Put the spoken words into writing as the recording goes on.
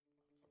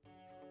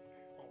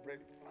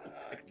already.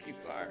 Fuck, you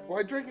are. Well,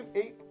 I drank an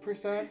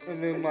 8%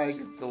 and then like...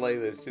 Just delay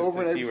this just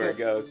over to see where it 8%.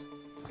 goes.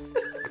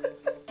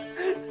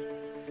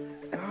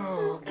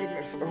 Oh,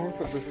 goodness. I want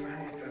to put this... I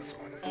want this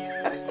one.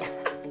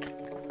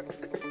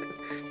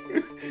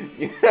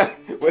 Yeah.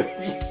 What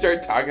if you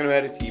start talking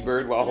about a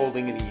T-bird while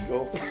holding an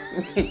eagle?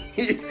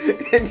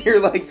 And you're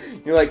like,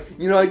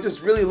 I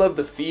just really love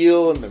the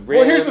feel and the rim.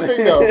 Well, here's the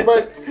thing, though.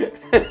 But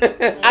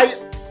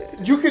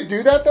you could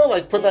do that, though?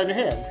 Like, put that in your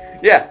hand.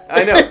 Yeah,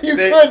 I know. You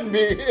couldn't be.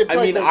 It's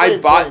I mean, the I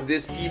same bought thing.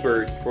 this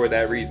T-bird for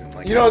that reason.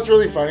 Like, You know what's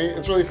really funny?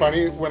 It's really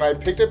funny. When I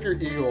picked up your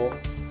eagle,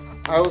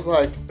 I was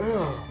like,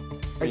 ugh,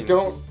 I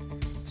don't...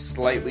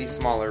 Slightly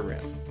smaller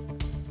rim.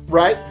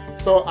 Right?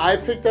 So I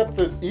picked up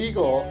the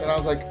eagle, and I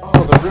was like,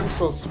 oh, the rim's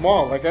so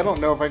small. Like, I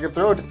don't know if I could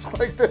throw a disc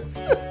like this.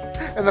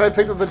 And then I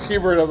picked up the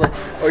T-bird, and I was like,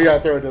 oh, yeah, I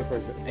throw a disc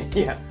like this.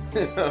 Yeah.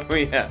 Oh,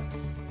 yeah.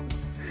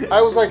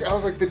 I was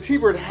like, the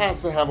T-bird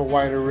has to have a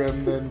wider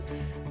rim than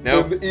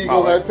the eagle.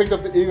 Smaller. And I picked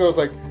up the eagle, I was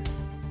like...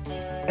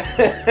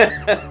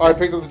 Oh, I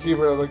picked up the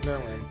T-bird, I was like,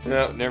 never mind.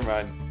 No, never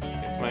mind.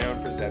 It's my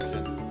own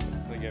perception.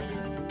 Like everything.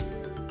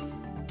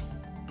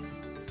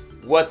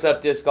 What's up,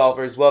 disc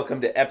golfers?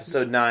 Welcome to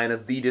episode 9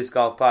 of the Disc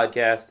Golf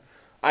Podcast.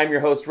 I'm your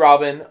host,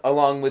 Robin,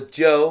 along with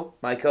Joe,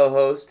 my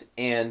co-host,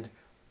 and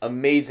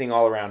amazing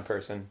all-around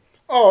person.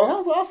 Oh, that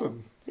was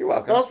awesome. You're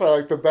welcome. That was probably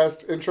like the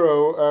best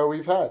intro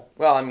we've had.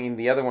 Well, I mean,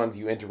 the other ones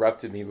you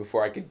interrupted me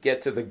before I could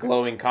get to the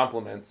glowing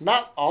compliments.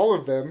 Not all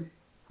of them.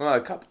 Well,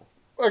 a couple.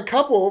 A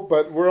couple,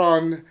 but we're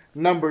on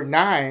number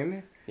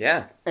 9.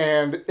 Yeah.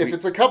 And if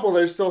it's a couple,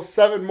 there's still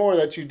 7 more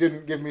that you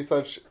didn't give me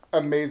such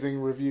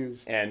amazing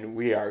reviews. And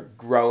we are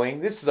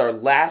growing. This is our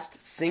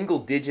last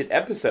single-digit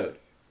episode.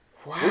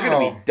 Wow. We're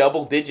going to be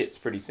double digits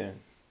pretty soon.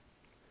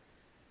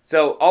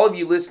 So, all of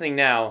you listening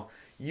now,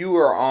 you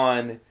are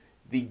on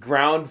the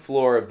ground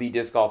floor of the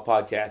Disc Golf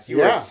Podcast.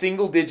 You are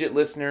single-digit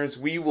listeners.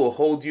 We will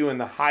hold you in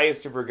the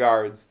highest of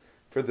regards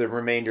for the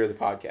remainder of the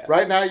podcast.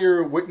 Right now,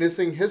 you're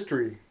witnessing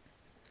history.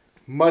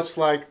 Much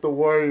like the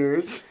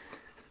Warriors'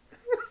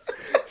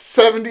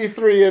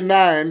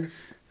 73-9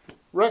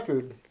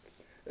 record.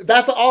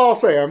 That's all I'll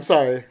say. I'm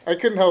sorry. I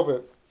couldn't help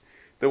it.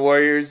 The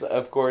Warriors,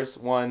 of course,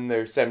 won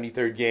their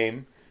 73rd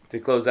game to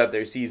close out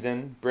their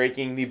season,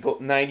 breaking the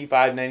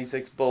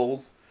 95-96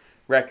 Bulls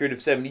record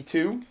of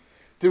 72.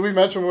 Did we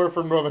mention we're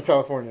from Northern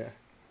California?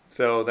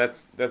 So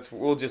that's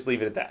we'll just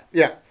leave it at that.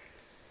 Yeah.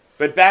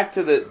 But back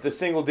to the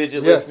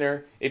single-digit Yes.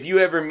 listener. If you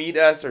ever meet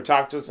us or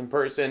talk to us in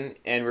person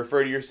and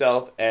refer to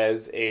yourself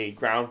as a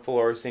ground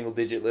floor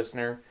single-digit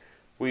listener,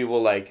 we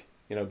will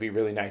be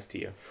really nice to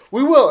you.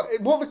 We will.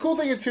 Well, the cool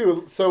thing is,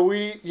 too, so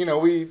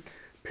we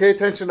pay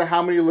attention to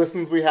how many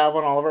listens we have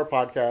on all of our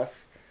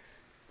podcasts.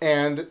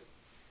 And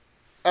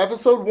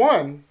episode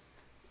 1,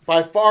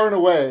 by far and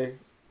away,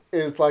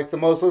 is like the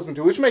most listened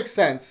to, which makes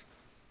sense.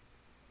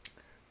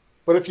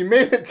 But if you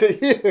made it to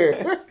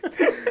here,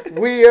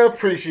 we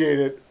appreciate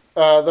it.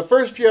 The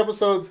first few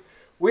episodes,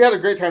 we had a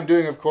great time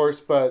doing, of course,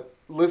 but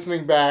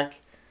listening back,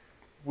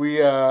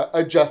 we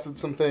adjusted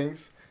some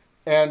things.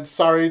 And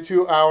sorry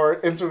to our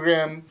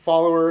Instagram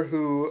follower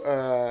who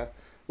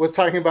was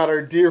talking about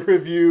our deer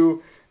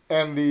review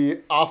and the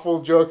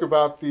awful joke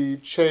about the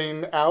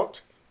chain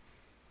out.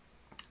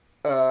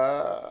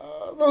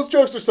 Those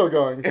jokes are still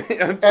going.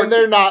 And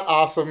they're not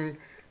awesome.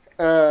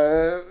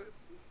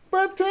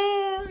 But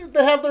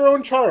they have their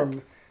own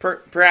charm.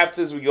 Perhaps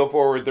as we go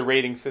forward, the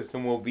rating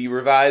system will be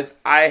revised.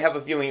 I have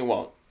a feeling it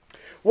won't.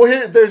 Well,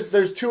 here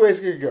there's 2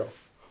 ways it could go.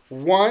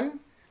 1,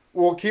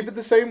 we'll keep it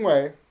the same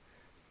way.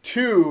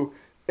 2,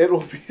 it will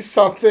be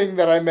something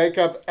that I make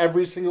up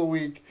every single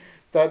week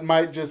that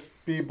might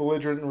just be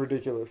belligerent and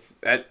ridiculous.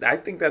 I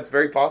think that's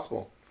very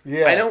possible.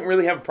 Yeah. I don't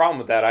really have a problem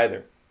with that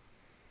either.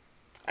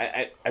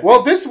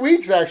 Well, this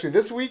week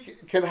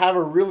can have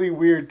a really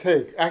weird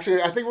take.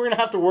 Actually, I think we're going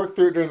to have to work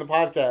through it during the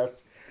podcast.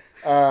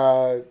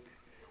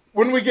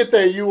 When we get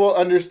there, you will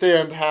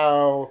understand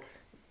how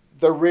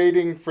the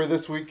rating for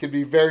this week could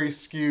be very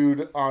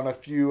skewed on a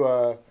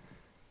few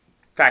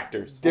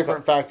factors.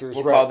 Different factors.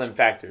 We'll right. call them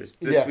factors.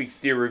 This Yes. week's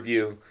beer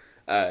review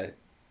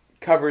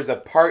covers a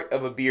part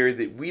of a beer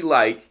that we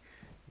like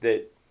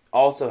that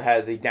also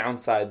has a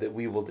downside that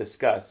we will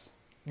discuss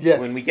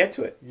when we get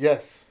to it.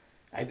 Yes.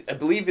 I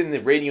believe in the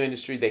radio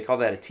industry they call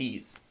that a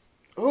tease.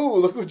 Oh,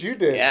 look what you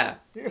did. Yeah.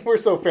 We're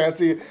so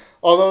fancy.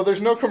 Although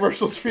there's no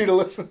commercials for you to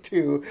listen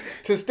to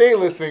stay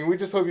listening. We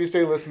just hope you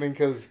stay listening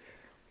because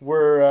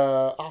we're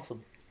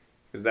awesome.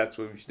 Because that's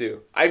what we should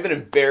do. I have an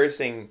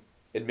embarrassing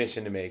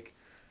admission to make.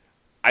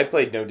 I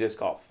played no disc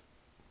golf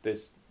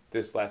this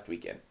last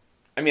weekend.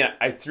 I mean,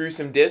 I threw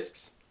some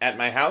discs at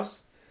my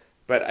house,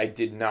 but I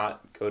did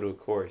not go to a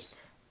course.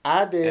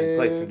 I did. And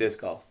play some disc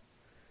golf.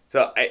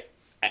 So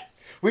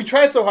we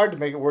tried so hard to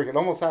make it work. It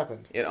almost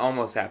happened. It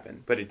almost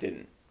happened, but it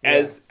didn't.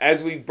 Yeah.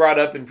 As we brought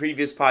up in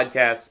previous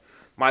podcasts,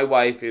 my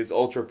wife is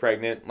ultra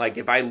pregnant. Like,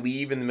 if I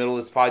leave in the middle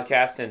of this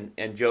podcast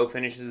and Joe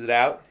finishes it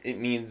out, it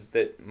means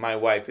that my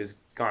wife has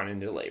gone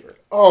into labor.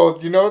 Oh,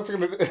 you know what's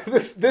gonna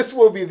this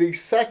will be the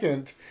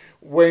second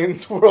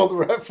Wayne's World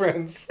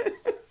reference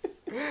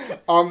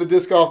on the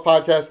Disc Golf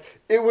Podcast.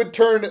 It would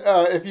turn,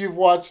 if you've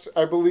watched,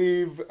 I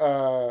believe,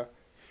 the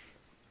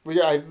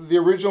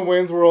original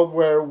Wayne's World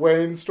where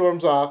Wayne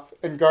storms off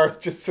and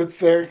Garth just sits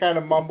there and kind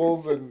of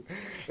mumbles and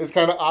is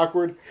kind of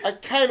awkward. I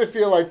kind of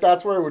feel like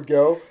that's where it would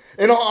go.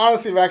 In all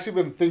honesty, I've actually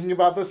been thinking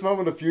about this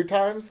moment a few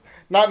times.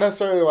 Not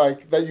necessarily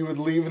like that you would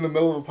leave in the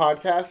middle of a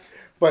podcast,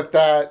 but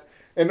that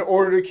in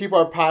order to keep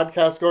our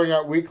podcast going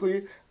out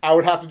weekly, I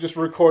would have to just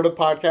record a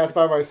podcast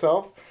by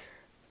myself.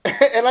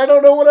 And I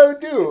don't know what I would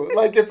do.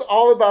 Like, it's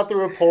all about the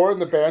rapport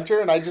and the banter,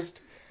 and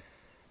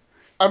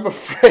I'm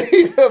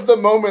afraid of the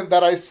moment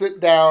that I sit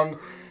down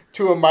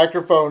to a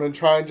microphone and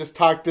try and just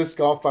talk disc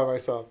golf by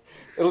myself.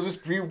 It'll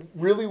just be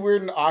really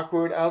weird and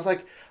awkward. I was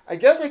like, I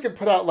guess I could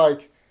put out,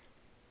 like,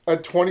 a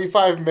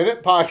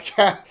 25-minute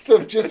podcast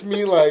of just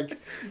me,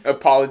 like...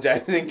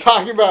 apologizing.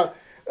 Talking about,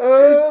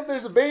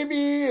 there's a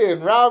baby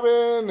and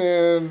Robin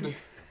and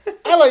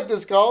I like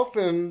disc golf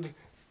and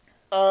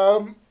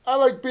I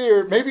like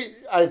beer. Maybe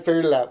I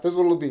figured it out. This is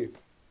what it'll be.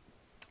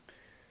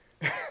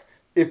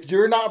 If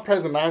you're not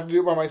present, I have to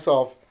do it by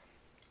myself.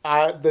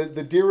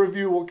 The deer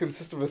review will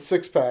consist of a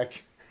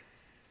 6-pack.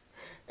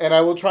 And I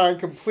will try and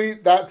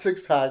complete that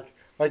 6-pack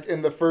like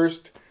in the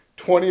first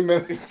 20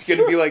 minutes. It's going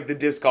to be like the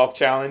disc golf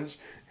challenge.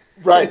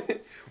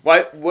 Right.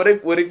 What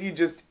if you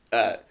just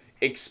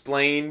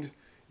explained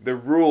the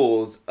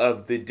rules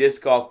of the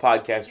Disc Golf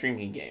Podcast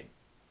drinking game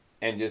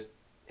and just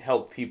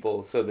help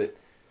people so that...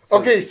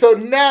 So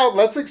now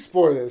let's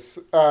explore this.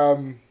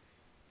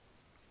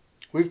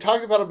 We've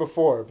talked about it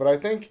before, but I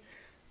think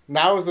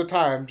now is the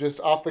time, just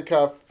off the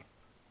cuff,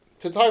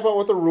 to talk about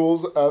what the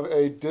rules of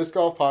a Disc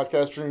Golf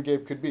Podcast drinking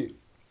game could be.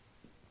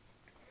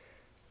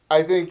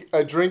 I think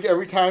a drink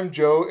every time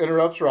Joe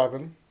interrupts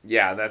Robin.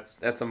 Yeah,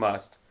 that's a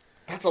must.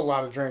 That's a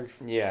lot of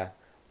drinks. Yeah.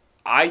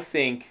 I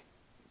think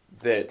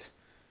that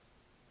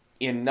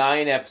in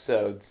 9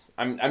 episodes,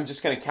 I'm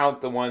just going to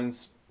count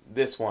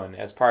this one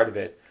as part of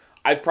it.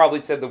 I've probably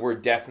said the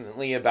word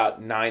definitely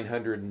about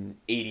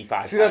 985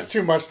 times. See, that's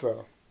too much,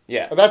 though.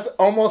 Yeah. That's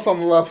almost on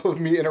the level of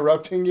me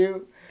interrupting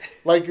you.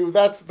 Like,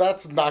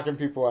 that's knocking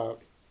people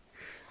out.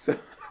 So,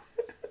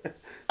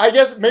 I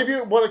guess maybe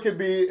what it could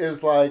be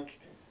is, like,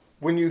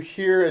 when you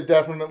hear it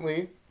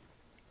definitely...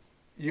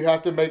 You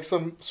have to make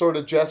some sort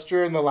of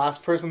gesture, and the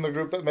last person in the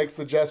group that makes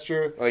the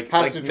gesture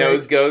has to drink.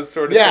 Nose goes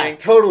sort of thing? Yeah,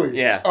 totally.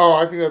 Yeah. Oh,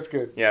 I think that's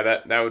good. Yeah,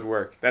 that would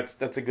work.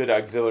 That's a good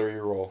auxiliary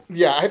role.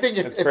 Yeah, I think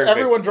if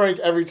everyone drank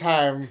every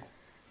time,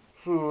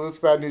 that's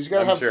bad news. You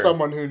gotta have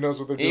someone who knows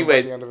what they're doing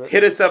by the end of it.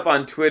 Hit us up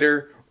on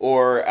Twitter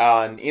or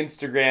on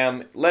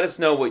Instagram. Let us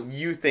know what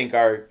you think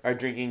our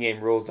drinking game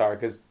rules are,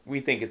 because we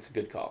think it's a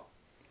good call.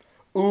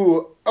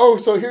 Ooh.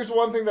 So here's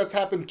one thing that's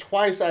happened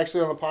twice,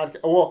 actually, on the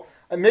podcast. Well...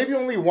 maybe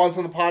only once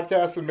on the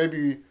podcast and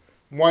maybe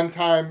one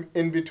time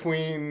in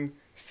between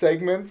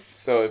segments.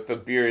 So if a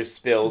beer is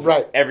spilled,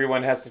 right,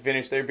 everyone has to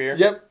finish their beer?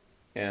 Yep.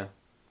 Yeah.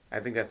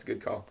 I think that's a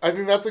good call. I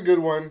think that's a good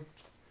one.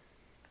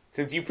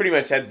 Since you pretty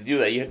much had to do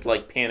that, you had to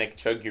like panic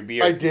chug your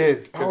beer. I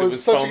did. Because it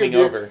was foaming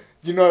over.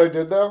 You know what I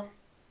did though?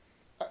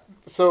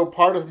 So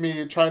part of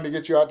me trying to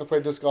get you out to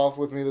play disc golf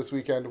with me this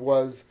weekend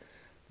was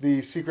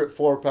the secret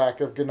 4-pack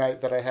of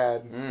Goodnight that I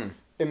had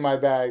in my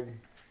bag.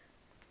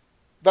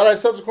 That I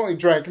subsequently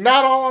drank.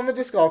 Not all on the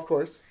disc golf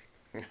course.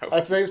 No. I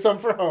saved some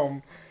for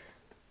home.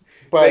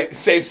 But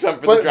save some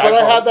for the drive home.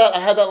 I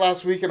had that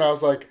last week, and I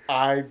was like,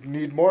 I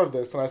need more of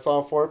this. And I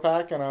saw a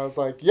 4-pack, and I was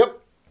like,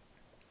 yep,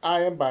 I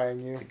am buying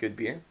you. It's a good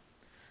beer.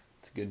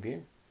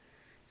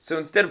 So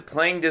instead of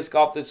playing disc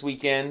golf this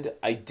weekend,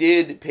 I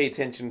did pay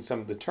attention to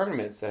some of the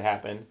tournaments that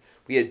happened.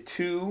 We had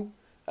 2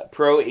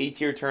 pro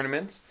A-tier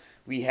tournaments.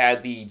 We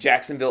had the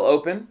Jacksonville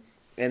Open.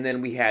 And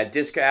then we had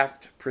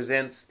Discraft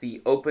presents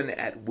the Open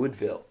at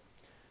Woodville.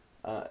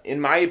 In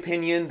my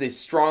opinion, the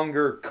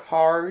stronger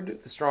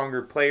card, the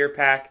stronger player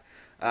pack,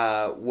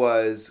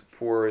 was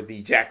for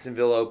the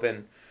Jacksonville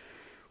Open,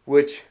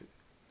 which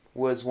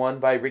was won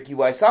by Ricky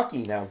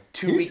Wysocki now,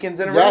 2 weekends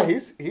in a row. Yeah,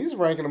 he's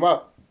ranking them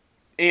up.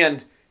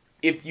 And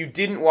if you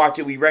didn't watch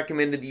it, we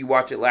recommended that you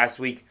watch it last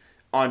week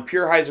on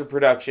Pure Heiser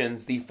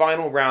Productions, the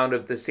final round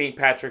of the St.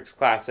 Patrick's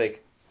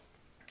Classic.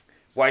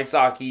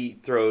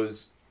 Wysocki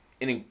throws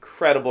an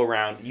incredible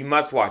round. You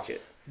must watch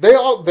it. They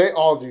all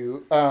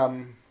do.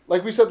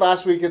 Like we said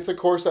last week, it's a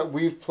course that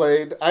we've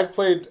played. I've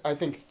played, I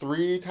think,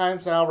 3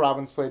 times now.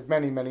 Robin's played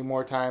many, many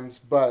more times.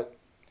 But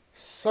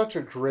such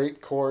a great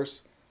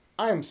course.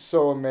 I am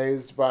so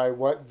amazed by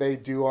what they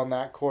do on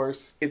that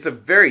course. It's a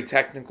very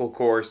technical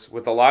course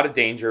with a lot of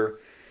danger.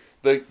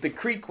 The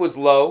creek was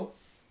low,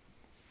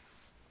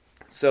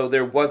 so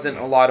there wasn't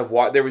a lot of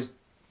water. There was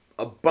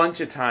a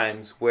bunch of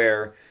times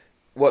where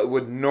what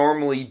would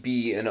normally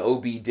be an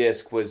OB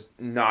disc was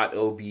not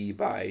OB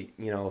by,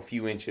 a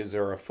few inches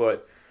or a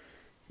foot,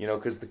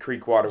 because the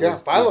creek water was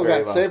very low.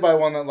 Got saved by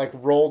one that,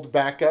 rolled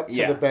back up to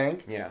the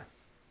bank. Yeah.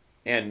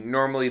 And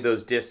normally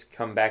those discs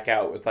come back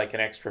out with, an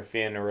extra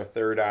fin or a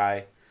third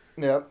eye.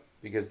 Yep.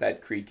 Because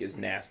that creek is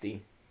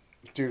nasty.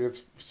 Dude,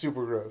 it's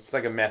super gross. It's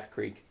like a meth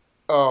creek.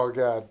 Oh,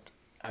 God.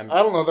 I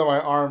don't know that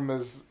my arm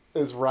is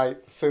right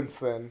since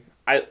then.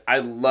 I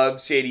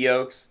love Shady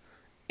Oaks,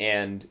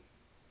 and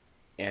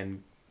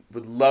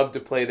would love to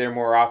play there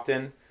more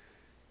often.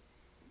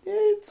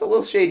 It's a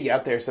little shady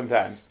out there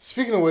sometimes.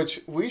 Speaking of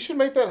which, we should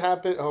make that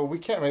happen. Oh, we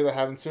can't make that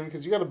happen soon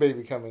because you got a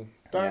baby coming.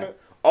 Darn it.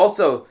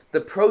 Also, the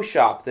pro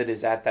shop that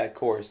is at that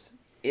course,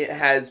 it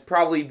has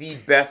probably the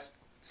best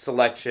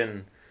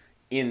selection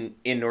in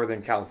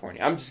Northern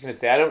California. I'm just going to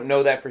say, I don't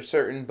know that for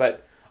certain,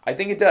 but I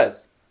think it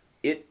does.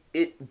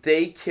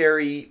 They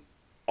carry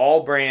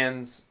all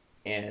brands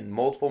and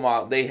multiple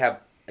models. They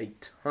have a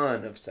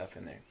ton of stuff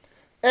in there.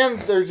 And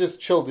they're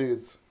just chill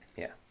dudes.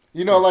 Yeah.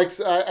 You know, like,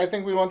 I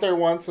think we went there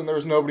once and there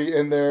was nobody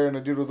in there and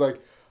a dude was like,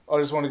 oh,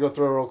 I just want to go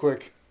throw real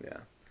quick. Yeah.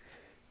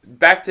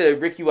 Back to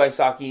Ricky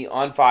Wysocki,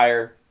 on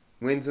fire,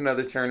 wins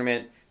another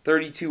tournament,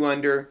 32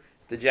 under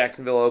the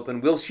Jacksonville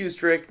Open. Will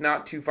Schustrick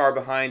not too far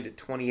behind at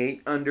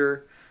 28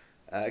 under.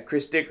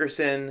 Chris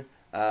Dickerson,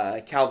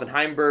 Calvin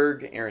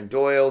Heimberg, Aaron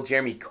Doyle,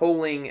 Jeremy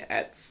Colling in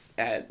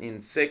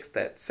 6th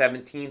at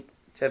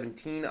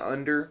 17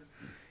 under.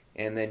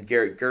 And then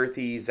Garrett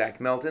Gerthy,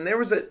 Zach Melton. There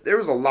was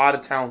a lot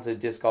of talented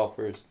disc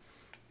golfers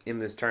in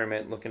this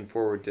tournament. Looking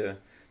forward to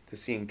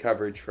seeing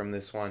coverage from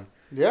this one.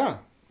 Yeah.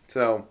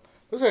 So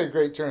it was a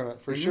great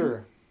tournament for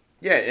sure.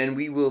 Yeah, and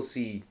we will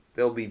see.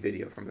 There'll be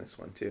video from this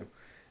one too.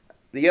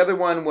 The other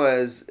one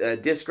was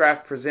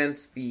Discraft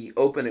presents the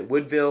Open at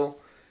Woodville,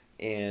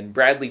 and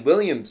Bradley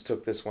Williams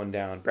took this one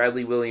down.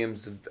 Bradley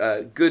Williams,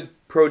 good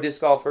pro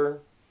disc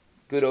golfer,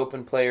 good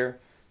Open player.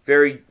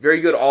 Very,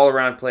 very good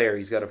all-around player.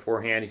 He's got a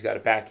forehand. He's got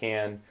a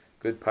backhand.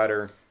 Good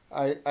putter.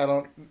 I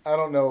don't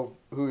know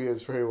who he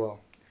is very well.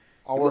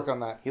 I'll work on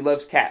that. He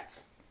loves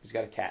cats. He's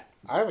got a cat.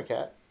 I have a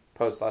cat.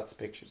 Posts lots of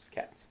pictures of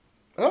cats.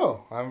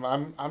 Oh,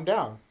 I'm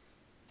down.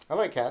 I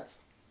like cats.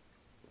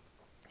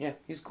 Yeah,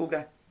 he's a cool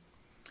guy.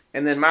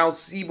 And then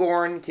Miles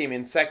Seaborn came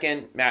in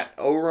 2nd. Matt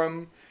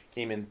Oram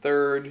came in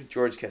 3rd.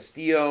 George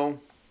Castillo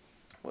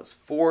was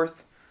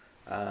 4th.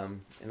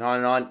 And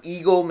on.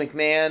 Eagle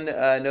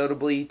McMahon,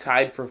 notably,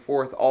 tied for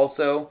 4th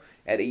also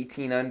at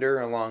 18 under,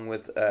 along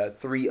with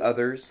 3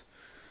 others.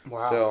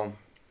 Wow. So,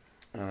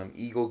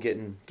 Eagle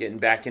getting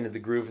back into the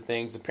groove of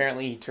things.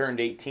 Apparently, he turned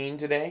 18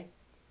 today.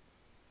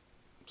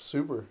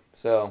 Super.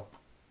 So,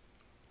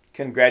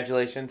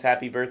 congratulations.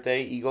 Happy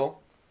birthday,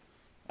 Eagle.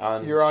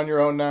 You're on your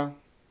own now?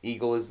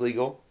 Eagle is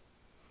legal.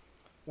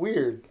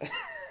 Weird.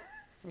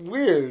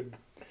 Weird.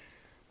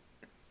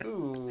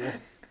 Ooh.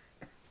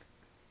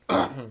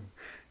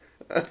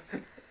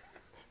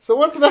 So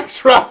what's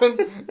next,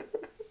 Robin?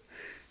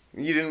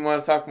 You didn't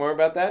want to talk more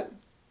about that?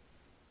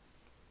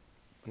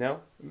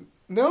 No?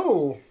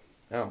 No.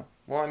 Oh.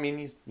 Well, I mean,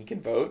 he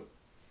can vote.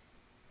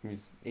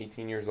 He's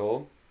 18 years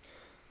old.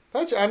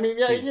 He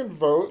can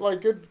vote.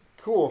 Like, good,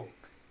 cool.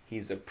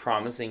 He's a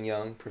promising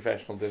young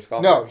professional disc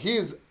golfer. No,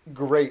 he's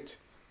great.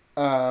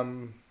 I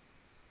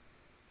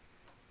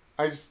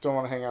just don't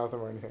want to hang out with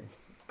him or anything.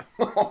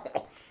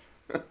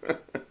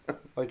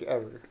 Like,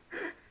 ever.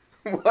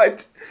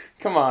 What?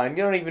 Come on,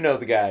 you don't even know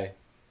the guy.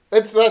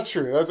 That's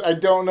true. I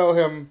don't know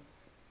him.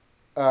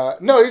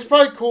 No, he's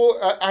probably cool.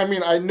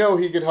 I know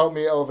he could help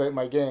me elevate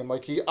my game.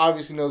 Like, he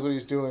obviously knows what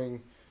he's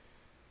doing.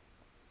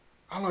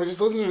 I don't know. I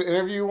just listened to an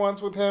interview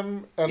once with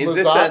him and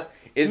Lizotte.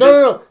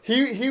 No.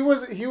 He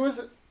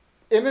was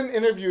in an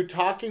interview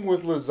talking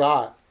with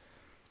Lizotte,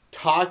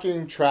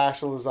 talking trash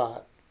to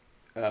Lizotte.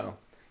 Oh,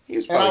 he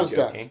was probably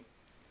joking. Done.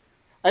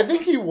 I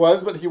think he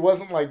was, but he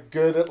wasn't like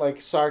good at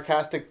like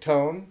sarcastic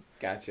tone.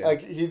 Gotcha.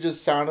 Like, he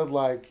just sounded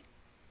like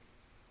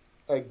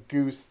a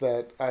goose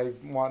that I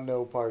want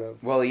no part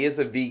of. Well, he is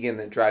a vegan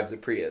that drives a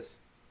Prius.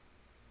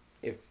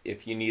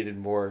 If you needed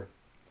more.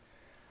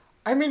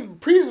 I mean,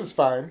 Prius is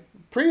fine.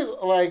 Prius,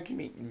 like...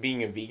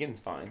 being a vegan's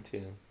fine,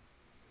 too.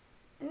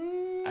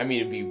 I mean,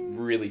 it'd be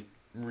really,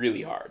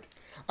 really hard.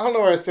 I don't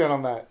know where I stand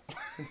on that.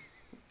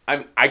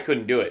 I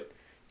couldn't do it.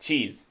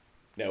 Cheese.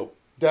 Nope.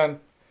 Done.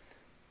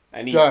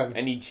 I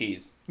need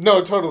cheese.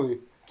 No, totally.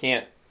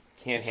 Can't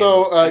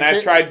handle it. And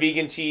I've tried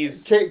vegan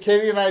cheese.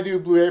 Katie and I do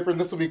Blue Apron.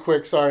 This will be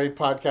quick. Sorry,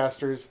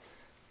 podcasters.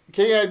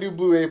 Katie and I do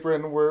Blue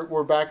Apron.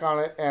 We're back on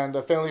it. And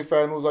a family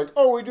friend was like,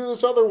 oh, we do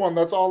this other one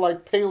that's all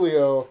like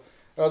paleo.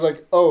 And I was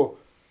like, oh,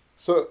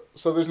 so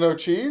there's no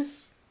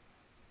cheese?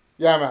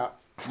 Yeah, I'm out.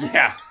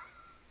 Yeah.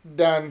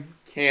 Done.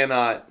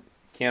 Cannot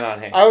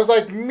hang. I was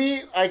like,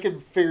 meat I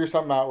could figure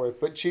something out with,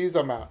 but cheese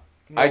I'm out.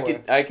 No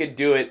way. I could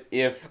do it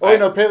if...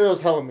 no,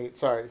 paleo's hella meat,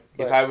 sorry.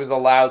 But. If I was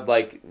allowed,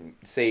 like,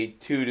 say,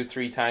 2 to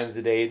 3 times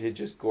a day to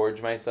just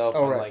gorge myself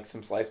on, like,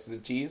 some slices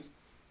of cheese,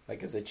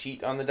 like, as a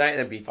cheat on the diet,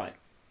 that'd be fine.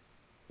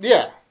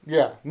 Yeah.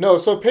 No,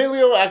 so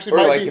paleo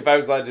actually might be... if I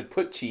was allowed to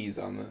put cheese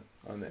on the...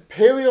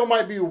 Paleo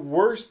might be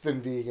worse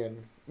than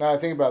vegan, now I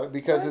think about it,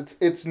 because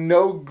it's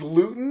no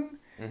gluten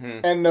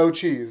and no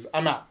cheese.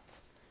 I'm out.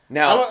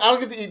 Now, I don't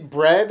get to eat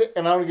bread,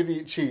 and I don't get to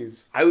eat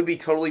cheese. I would be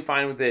totally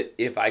fine with it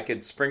if I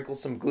could sprinkle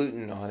some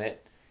gluten on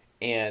it,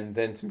 and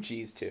then some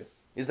cheese, too.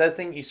 Is that a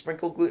thing? You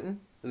sprinkle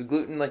gluten? Is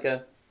gluten like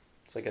a...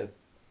 It's like a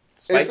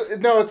spice?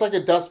 It's like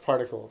a dust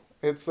particle.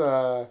 It's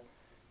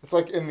It's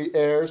like in the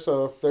air,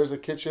 so if there's a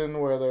kitchen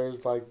where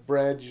there's like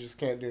bread, you just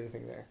can't do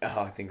anything there.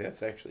 Oh, I think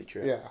that's actually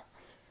true. Yeah.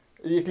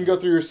 You can go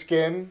through your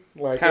skin.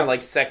 It's kind of like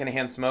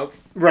secondhand smoke.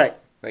 Right.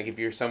 Like if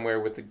you're somewhere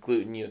with the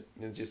gluten, it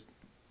just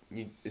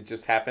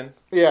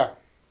happens. Yeah.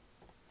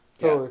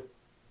 Totally. Yeah.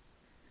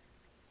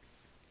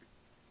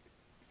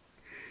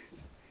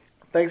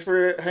 Thanks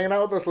for hanging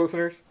out with us,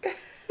 listeners.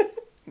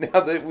 Now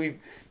that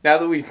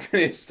we've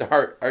finished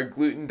our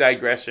gluten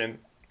digression,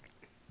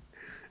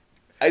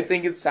 I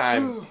think it's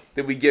time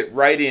that we get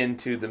right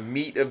into the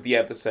meat of the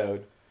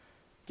episode.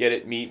 Get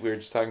it, meat? We were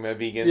just talking about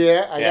vegans.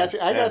 Yeah, I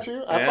got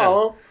you. I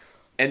follow.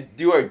 And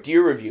do our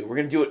deer review. We're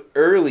going to do it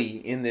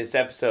early in this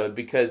episode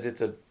because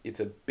it's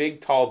a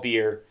big, tall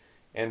beer,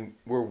 and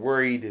we're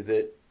worried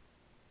that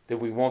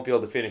we won't be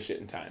able to finish it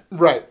in time.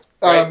 Right.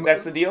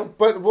 That's the deal?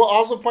 But we'll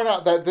also point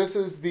out that this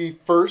is the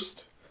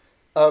first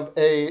of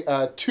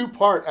a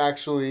two-part,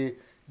 actually,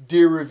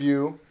 deer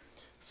review.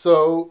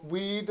 So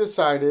we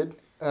decided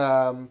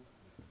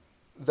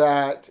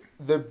that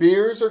the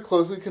beers are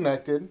closely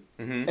connected,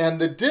 and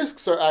the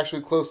discs are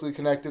actually closely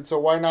connected, so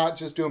why not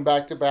just do them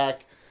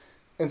back-to-back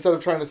instead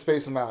of trying to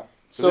space them out?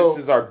 So this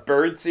is our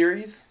bird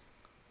series?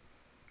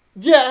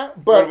 Yeah,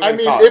 but I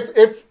mean,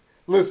 if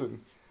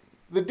listen,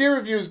 the deer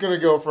review is going to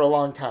go for a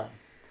long time.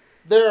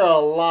 There are a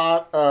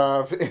lot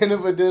of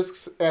Innova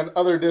discs and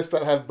other discs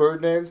that have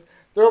bird names.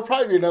 There will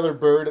probably be another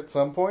bird at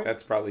some point.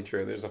 That's probably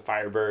true. There's a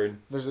firebird.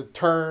 There's a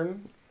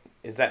tern.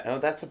 Is that... Oh,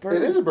 that's a bird?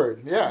 It is a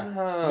bird, yeah.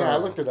 Oh. Yeah, I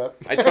looked it up.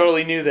 I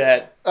totally knew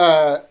that.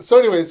 But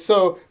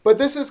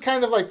this is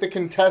kind of like the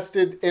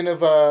contested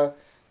Innova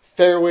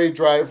fairway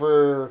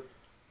driver...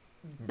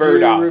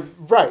 Bird off.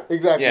 Right,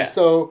 exactly. Yeah.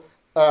 So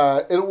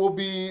it will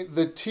be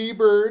the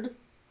T-Bird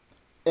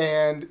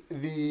and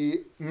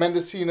the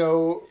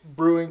Mendocino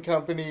Brewing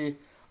Company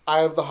Eye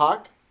of the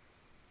Hawk.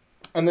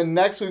 And then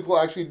next week we'll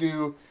actually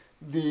do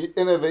the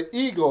Innova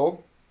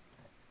Eagle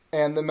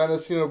and the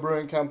Mendocino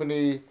Brewing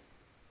Company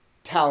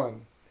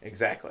Talon.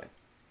 Exactly.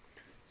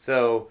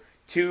 So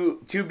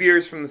two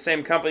beers from the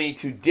same company,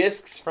 two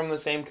discs from the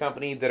same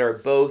company that are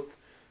both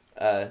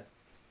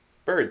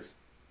birds.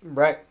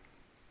 Right.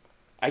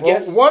 I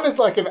guess one is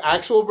like an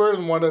actual bird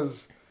and one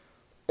is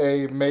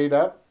a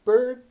made-up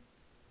bird,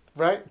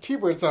 right?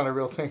 T-Bird's not a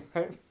real thing,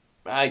 right?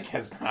 I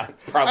guess not.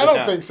 Probably I don't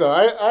not. think so.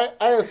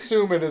 I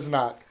assume it is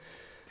not.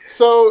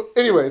 So,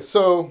 anyway,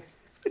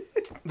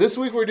 this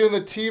week we're doing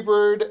the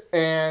T-Bird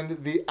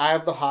and the Eye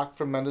of the Hawk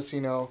from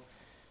Mendocino.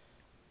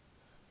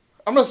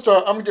 I'm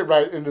gonna get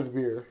right into the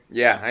beer.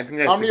 Yeah, I think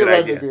that's a good idea.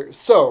 Into the beer.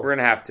 So we're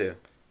gonna have to.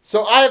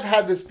 So I have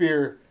had this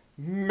beer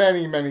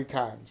many, many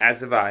times.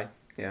 As have I.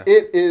 Yeah.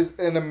 It is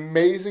an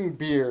amazing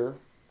beer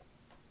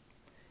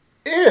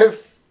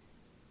if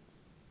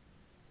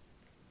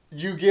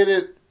you get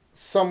it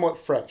somewhat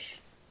fresh.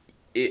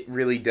 It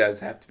really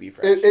does have to be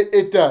fresh.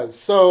 It does.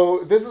 So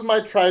this is my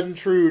tried and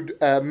true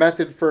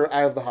method for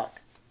Eye of the Hawk.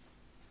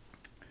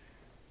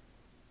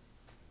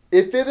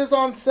 If it is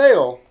on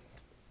sale,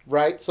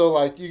 right? So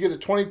like you get a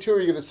 22 or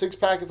you get a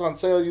 6-pack, it's on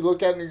sale. You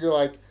look at it and you're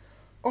like,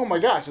 oh my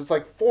gosh, it's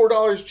like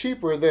 $4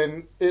 cheaper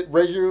than it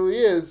regularly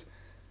is.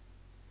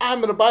 I'm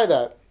going to buy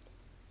that.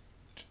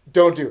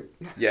 Don't do it.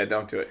 Yeah,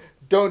 don't do it.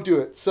 Don't do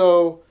it.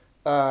 So,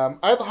 Eye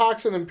of the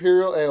Hawk's an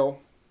Imperial Ale.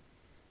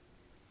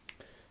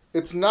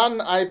 It's not an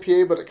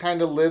IPA, but it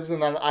kind of lives in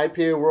that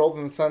IPA world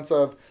in the sense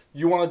of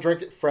you want to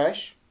drink it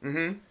fresh.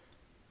 Mm-hmm.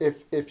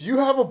 If you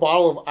have a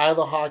bottle of Eye of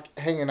the Hawk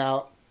hanging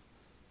out,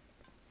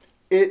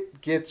 it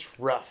gets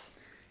rough.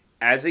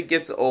 As it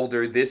gets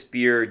older, this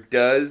beer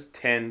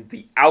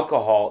the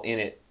alcohol in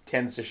it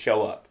tends to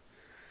show up.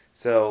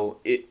 So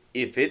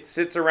if it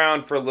sits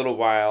around for a little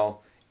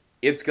while,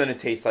 it's going to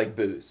taste like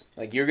booze.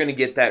 Like you're going to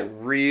get that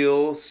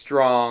real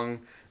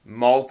strong,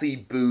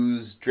 malty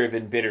booze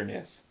driven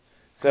bitterness.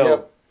 So,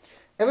 yep.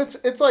 And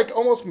it's like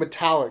almost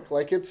metallic.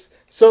 Like it's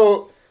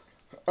so.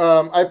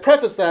 I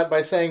preface that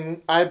by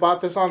saying I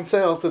bought this on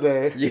sale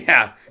today.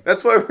 Yeah,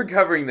 that's why we're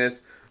covering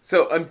this.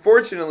 So,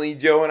 unfortunately,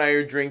 Joe and I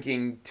are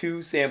drinking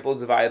 2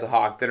 samples of Eye of the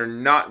Hawk that are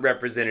not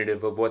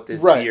representative of what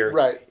this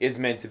beer is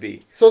meant to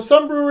be. So,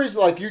 some breweries,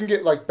 like, you can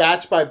get, like,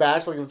 batch by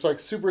batch. Like, if it's, like,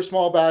 super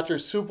small batch or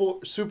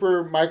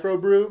super micro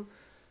brew.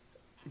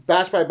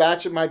 Batch by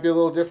batch, it might be a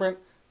little different.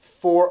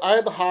 For Eye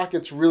of the Hawk,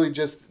 it's really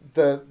just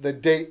the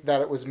date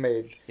that it was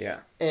made.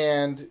 Yeah.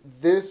 And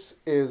this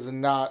is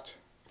not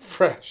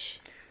fresh.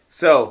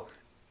 So,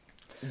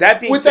 that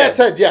being said...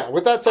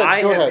 With that said,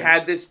 I go ahead. have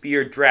had this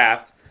beer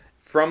draft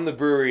from the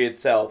brewery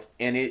itself,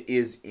 and it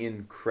is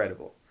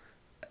incredible.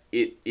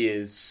 It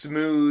is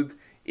smooth.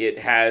 It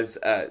has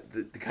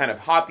the kind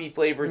of hoppy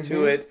flavor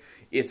to it.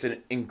 It's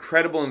an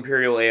incredible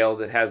imperial ale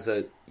that has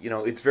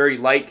it's very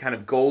light, kind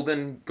of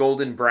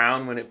golden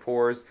brown when it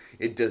pours.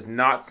 It does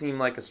not seem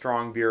like a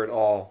strong beer at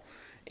all,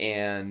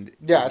 and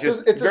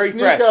it's very a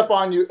sneak fresh. up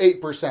on you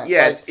 8%.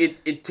 Yeah,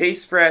 like, it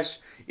tastes fresh.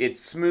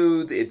 It's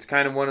smooth. It's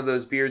kind of one of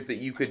those beers that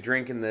you could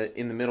drink in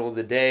the middle of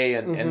the day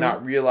and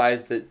not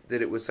realize that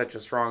it was such a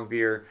strong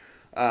beer.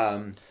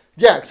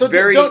 So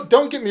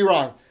don't get me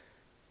wrong.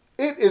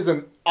 It is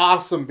an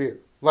awesome beer.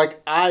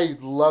 Like, I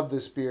love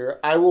this beer.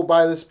 I will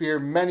buy this beer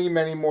many,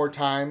 many more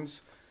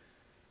times.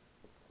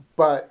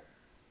 But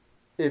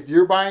if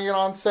you're buying it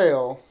on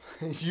sale,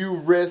 you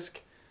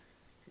risk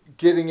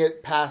getting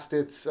it past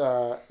its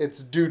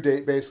due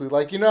date, basically.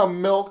 Like,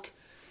 milk,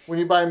 when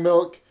you buy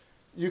milk,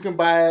 you can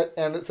buy it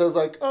and it says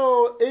like,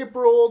 oh,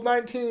 April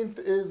 19th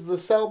is the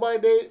sell-by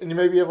date, and you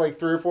maybe have like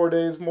 3 or 4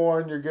 days more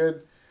and you're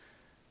good.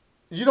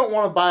 You don't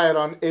want to buy it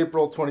on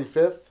April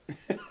 25th.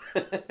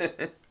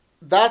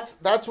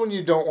 That's when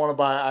you don't want to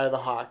buy Eye of the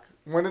Hawk.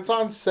 When it's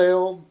on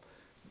sale,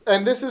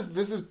 and this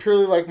is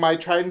purely like my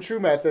tried and true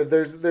method.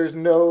 There's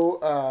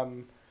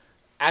no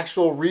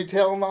actual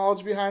retail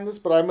knowledge behind this,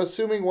 but I'm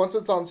assuming once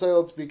it's on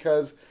sale, it's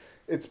because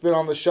it's been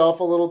on the shelf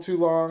a little too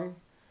long,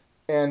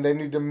 and they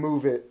need to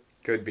move it.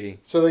 Could be.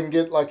 So they can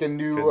get like a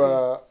new,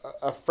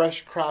 a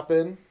fresh crop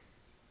in.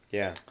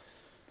 Yeah.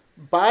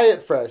 Buy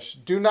it fresh.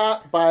 Do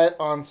not buy it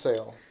on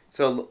sale.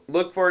 So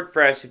look for it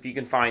fresh if you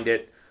can find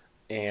it.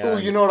 And Oh,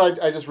 you know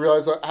what I just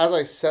realized? As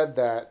I said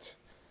that,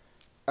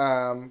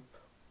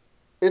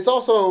 it's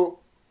also,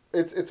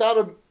 it's out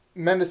of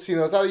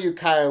Mendocino. It's out of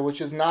Ukiah,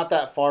 which is not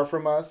that far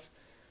from us.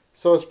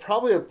 So it's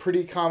probably a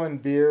pretty common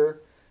beer,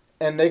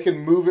 and they can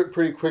move it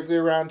pretty quickly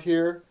around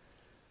here.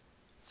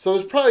 So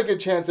there's probably a good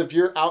chance if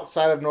you're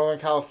outside of Northern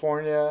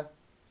California,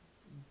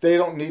 they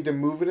don't need to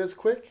move it as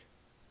quick.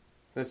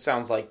 This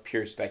sounds like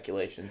pure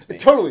speculation to me.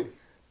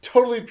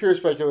 Totally pure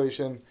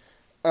speculation.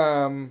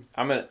 I'm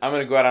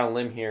gonna go out on a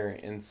limb here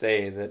and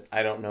say that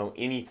I don't know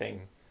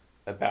anything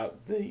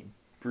about the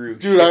brew.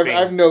 Dude, I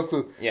have no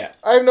clue. Yeah,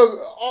 I have no.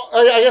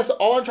 I guess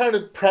all I'm trying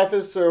to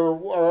preface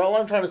or all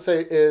I'm trying to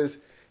say is,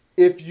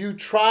 if you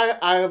try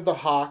Eye of the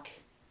Hawk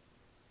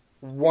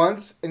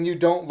once and you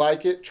don't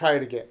like it, try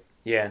it again.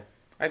 Yeah,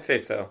 I'd say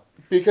so.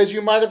 Because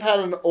you might have had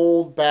an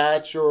old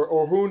batch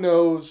or who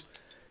knows.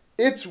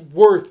 It's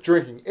worth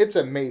drinking. It's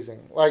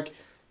amazing. Like,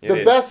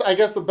 the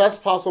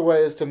best possible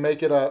way is to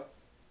make it up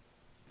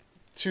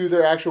to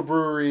their actual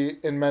brewery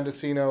in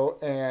Mendocino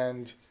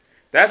and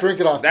drink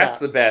it off That's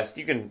tap. the best.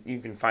 You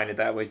can find it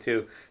that way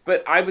too.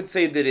 But I would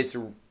say that it's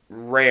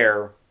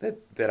rare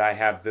that I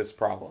have this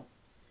problem.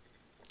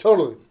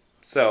 Totally.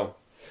 So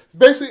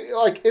basically,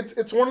 like,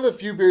 it's one of the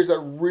few beers that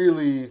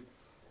really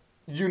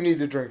you need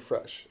to drink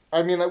fresh.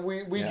 I mean,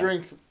 we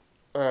drink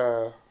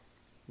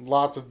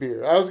lots of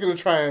beer. I was gonna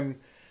try and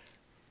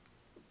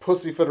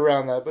pussyfoot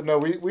around that, but no,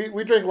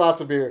 we drink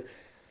lots of beer.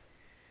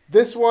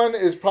 This one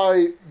is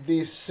probably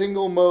the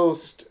single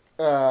most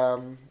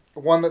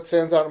one that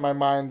stands out in my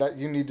mind that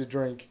you need to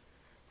drink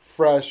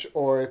fresh,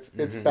 or it's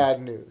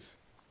bad news.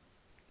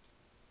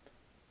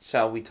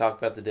 Shall we talk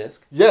about the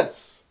disc?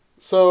 Yes.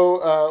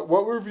 So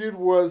what we reviewed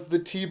was the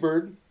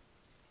T-Bird,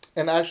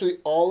 and actually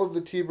all of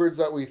the T-Birds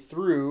that we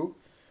threw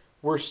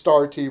were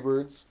Star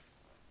T-Birds.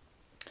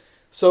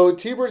 So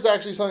T-Bird's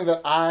actually something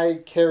that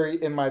I carry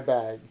in my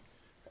bag.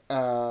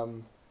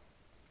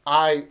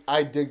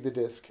 I dig the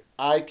disc.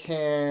 I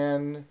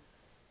can,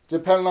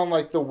 depending on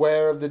like the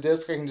wear of the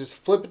disc, I can just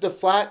flip it to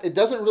flat. It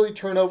doesn't really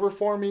turn over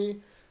for me,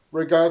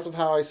 regardless of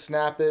how I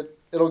snap it.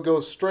 It'll go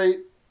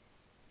straight.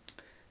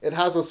 It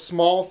has a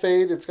small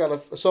fade. It's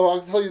got so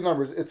I'll tell you the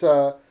numbers. It's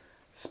a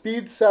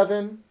speed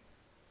 7,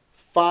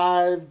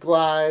 5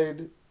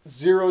 glide,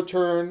 0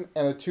 turn,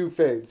 and a 2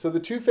 fade. So the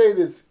 2 fade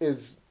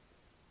is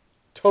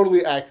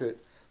totally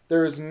accurate.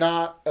 There is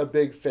not a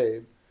big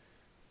fade.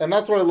 And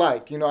that's what I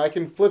like. I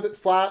can flip it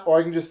flat, or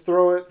I can just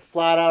throw it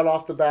flat out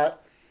off the bat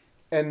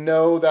and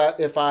know that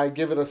if I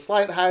give it a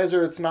slight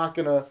hyzer, it's not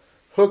going to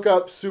hook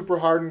up super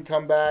hard and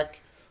come back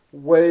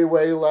way,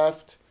 way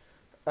left.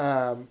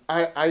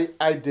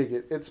 I dig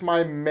it. It's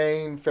my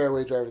main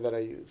fairway driver that I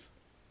use.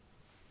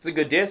 It's a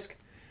good disc.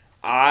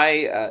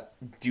 I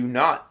do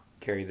not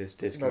carry this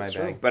disc in my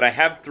bag, but I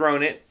have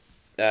thrown it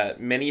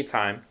many a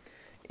time.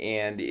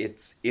 And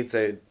it's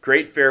a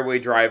great fairway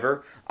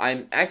driver.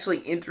 I'm actually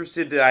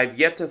interested. I've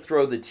yet to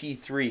throw the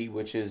T3,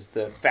 which is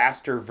the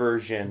faster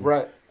version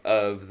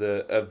of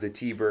the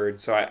T-Bird.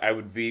 So I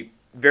would be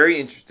very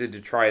interested to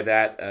try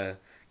that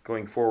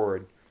going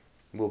forward.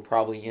 We'll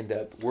probably end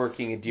up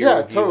working a deal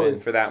review in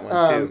for that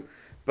one too.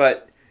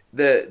 But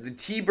the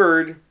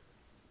T-Bird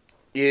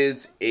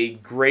is a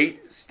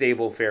great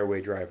stable fairway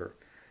driver.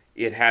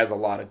 It has a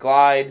lot of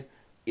glide.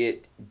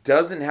 It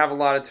doesn't have a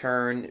lot of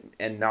turn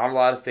and not a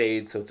lot of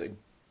fade, so it's a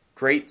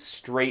great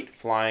straight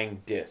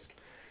flying disc.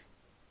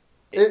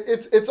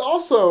 It's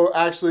also,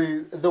 actually,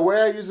 the way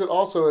I use it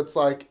also, it's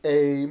like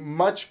a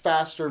much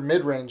faster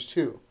mid-range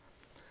too.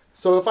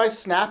 So if I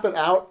snap it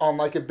out on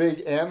like a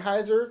big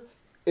anhyzer,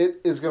 it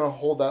is going to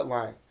hold that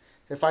line.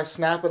 If I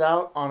snap it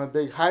out on a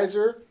big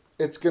hyzer,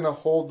 it's going to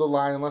hold the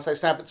line unless I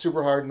snap it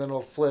super hard and then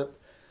it'll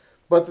flip.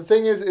 But the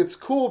thing is, it's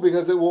cool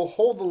because it will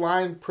hold the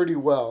line pretty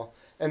well.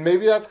 And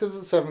maybe that's because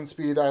it's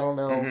 7-speed, I don't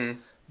know. Mm-hmm.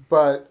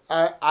 But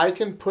I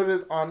can put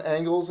it on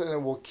angles and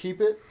it will keep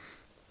it.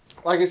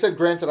 Like I said,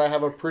 granted, I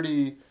have a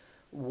pretty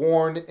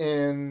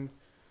worn-in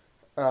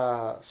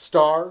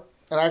star.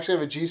 And I actually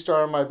have a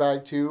G-Star in my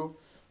bag too,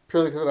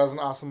 purely because it has an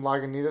awesome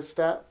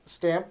Lagunitas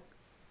stamp.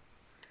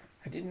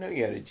 I didn't know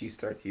you had a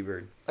G-Star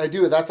T-Bird. I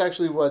do. That's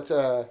actually what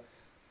the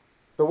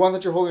one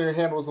that you're holding in your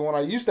hand was the one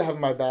I used to have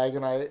in my bag,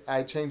 and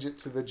I changed it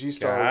to the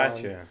G-Star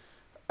Gotcha.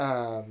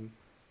 one.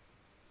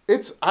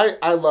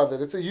 I love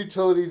it. It's a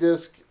utility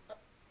disc.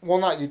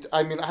 Well,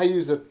 I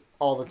use it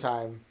all the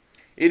time.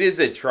 It is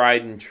a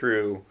tried and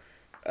true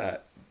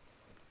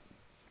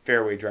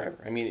fairway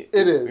driver. I mean,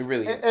 it is. It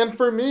really is. And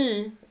for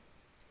me,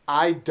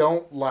 I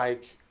don't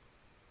like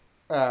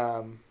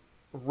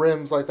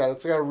rims like that.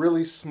 It's got a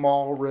really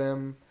small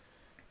rim,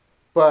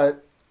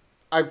 but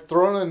I've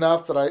thrown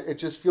enough that it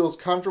just feels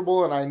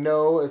comfortable, and I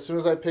know as soon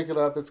as I pick it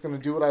up, it's going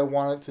to do what I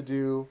want it to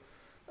do.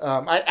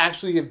 I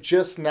actually have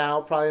just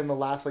now, probably in the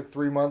last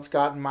 3 months,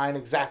 gotten mine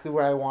exactly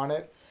where I want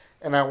it,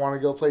 and I want to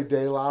go play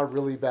De La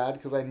really bad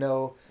because I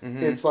know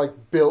it's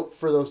built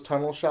for those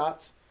tunnel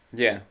shots.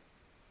 Yeah.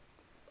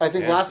 I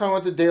think last time I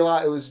went to De La,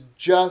 it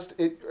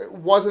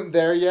wasn't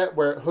there yet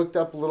where it hooked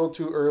up a little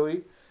too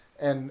early,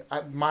 and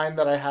mine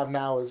that I have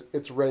now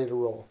it's ready to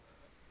roll.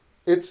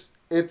 It's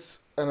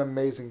an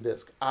amazing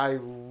disc. I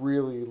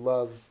really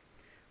love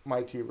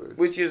my T-Bird,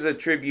 which is a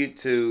tribute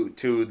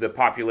to the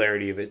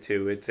popularity of it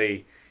too. It's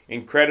a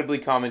incredibly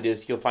common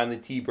disc. You'll find the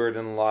T-Bird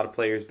in a lot of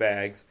players'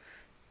 bags.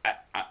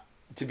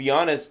 To be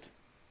honest,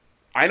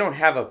 I don't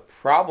have a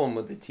problem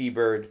with the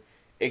T-Bird,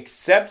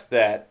 except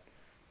that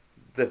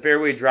the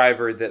fairway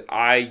driver that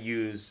I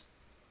use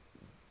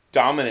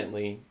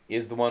dominantly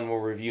is the one we'll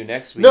review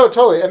next week. No,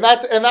 totally, and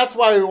that's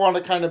why we want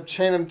to kind of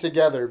chain them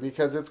together,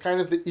 because it's kind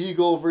of the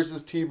Eagle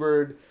versus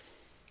T-Bird,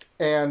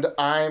 and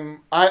I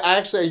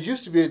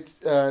used to be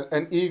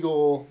an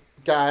Eagle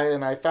guy,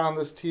 and I found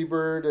this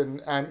T-Bird,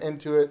 and I'm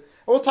into it.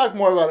 And we'll talk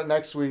more about it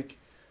next week,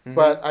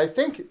 but I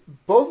think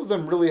both of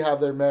them really have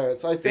their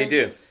merits. I think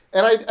they do,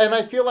 and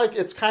I feel like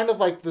it's kind of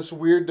like this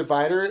weird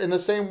divider in the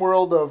same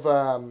world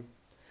of.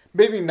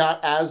 Maybe not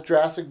as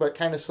drastic, but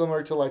kind of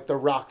similar to the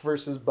Rock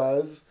versus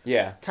Buzz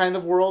kind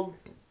of world.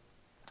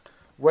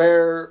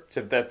 Where...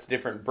 So that's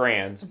different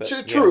brands. But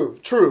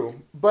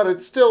True. But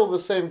it's still the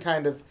same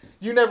kind of...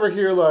 You never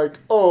hear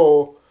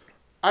oh,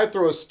 I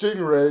throw a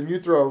Stingray and you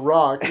throw a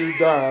Rock, you're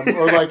dumb.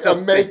 Or a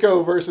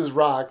Mako versus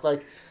Rock.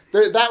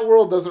 That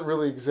world doesn't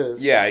really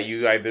exist. Yeah,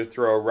 you either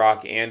throw a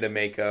Rock and a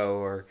Mako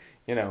or,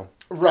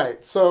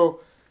 Right,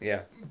 so...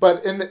 Yeah.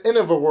 But in the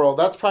Innova world,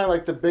 that's probably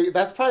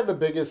the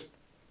biggest...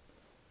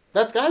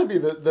 That's got to be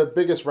the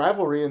biggest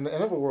rivalry in the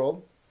Innova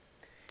world.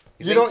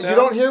 You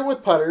don't hear it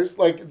with putters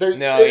it's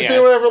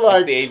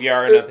the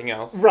Aviar and nothing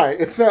else. Right.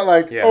 It's not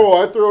I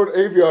throw an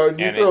Aviar and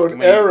you throw an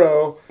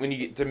arrow. When you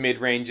get to mid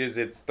ranges,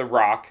 it's the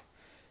Rock,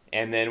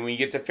 and then when you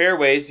get to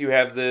fairways, you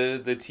have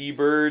the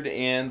T-Bird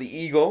and the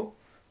Eagle,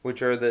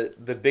 which are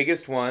the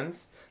biggest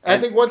ones. And I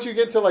think once you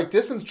get to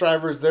distance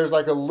drivers, there's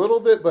a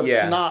little bit, but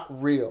it's not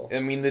real.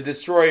 I mean, the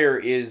Destroyer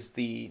is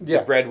the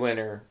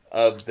breadwinner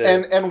of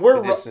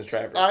the distance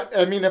drivers.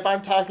 I mean, if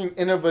I'm talking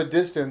Innova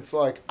distance,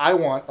 I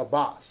want a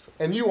Boss,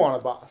 and you want a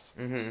Boss.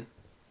 Mm-hmm.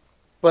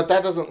 But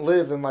that doesn't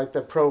live in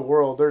the pro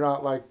world. They're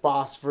not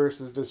Boss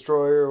versus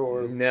Destroyer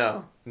or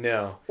no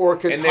or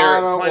Katana and there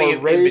are plenty or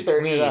of Wraith in or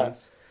any of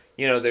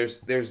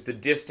that. There's the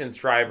distance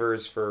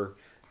drivers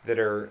that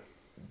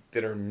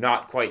are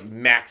not quite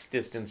max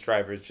distance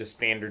drivers, just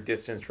standard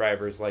distance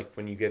drivers, like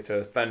when you get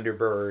to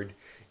Thunderbird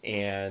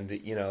and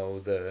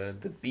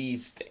the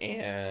Beast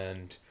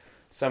and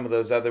some of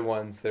those other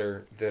ones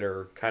that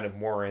are kind of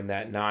more in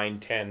that 9,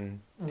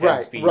 10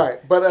 speed.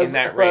 Right. But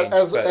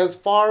as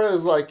far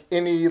as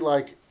any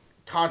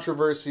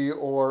controversy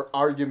or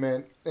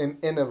argument in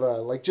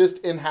Innova, just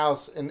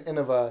in-house in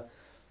Innova,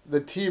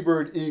 the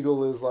T-Bird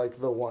Eagle is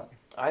the one.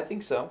 I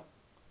think so.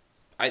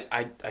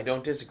 I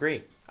don't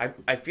disagree.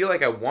 I feel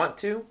like I want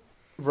to.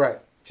 Right.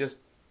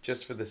 Just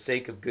for the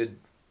sake of good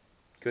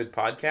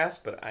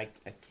podcast, but I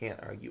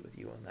can't argue with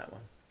you on that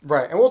one.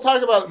 Right, and we'll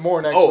talk about it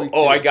more next week, too.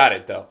 Oh, I got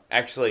it, though.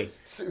 Actually.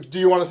 Do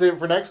you want to save it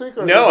for next week?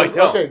 Or no, I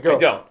don't. Okay, go. I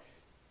don't.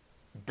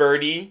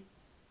 Birdie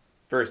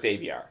versus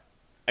Aviar.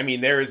 I mean,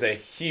 there is a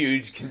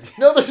huge...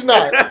 No, there's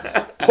not.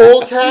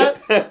 Polecat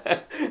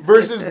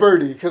versus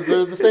Birdie, because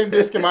they're the same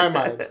disc in my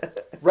mind.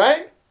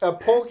 Right? A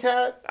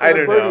Polecat and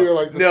a Birdie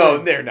are the same. No,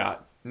 they're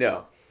not.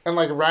 No. And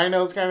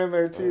Rhino's kind of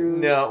there, too.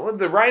 No, well,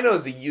 the Rhino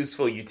is a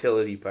useful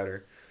utility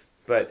putter,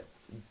 but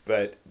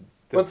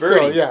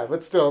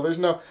still, there's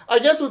no... I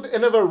guess with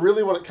Innova,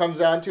 really what it comes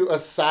down to,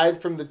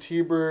 aside from the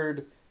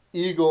T-Bird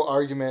Eagle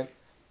argument,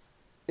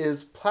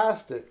 is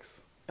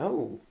plastics.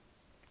 Oh,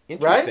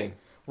 interesting.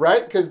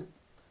 Right? Because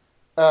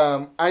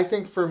I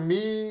think for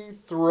me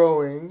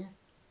throwing,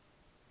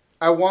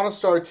 I want to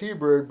start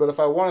T-Bird, but if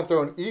I want to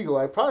throw an Eagle,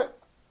 I probably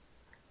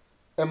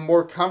am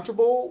more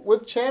comfortable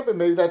with Champ, and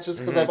maybe that's just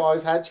because I've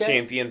always had Champ.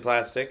 Champion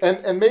plastic.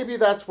 And maybe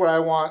that's where I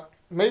want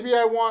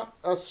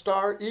a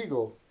Star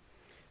Eagle.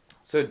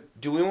 So,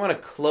 do we want to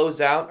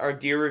close out our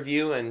deer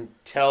review and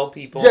tell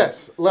people?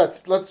 Yes,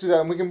 let's do that,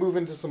 and we can move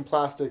into some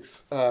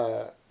plastics.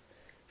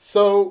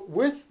 So,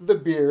 with the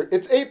beer,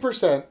 it's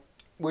 8%,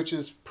 which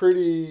is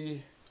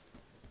pretty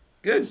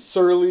good,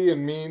 surly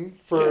and mean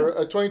for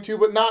a 22,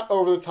 but not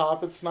over the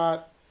top. It's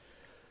not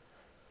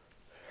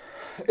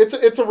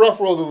it's a rough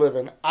world to live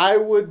in. I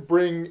would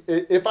bring,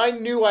 if I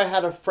knew I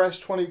had a fresh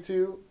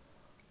 22,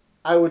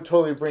 I would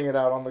totally bring it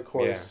out on the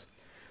course.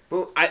 Yeah.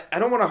 Well, I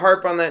don't want to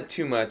harp on that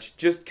too much,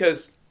 just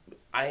because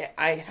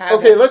I have...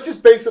 Okay, let's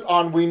just base it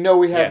on we know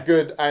we have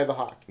good Eye of the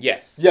Hawk.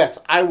 Yes. Yes,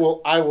 I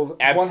will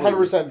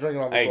Absolutely. 100% drink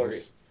it on the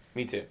course.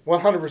 Agree. Me too.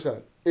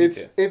 100%.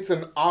 It's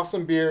an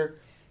awesome beer.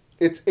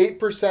 It's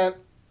 8%.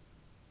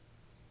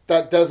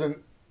 That doesn't,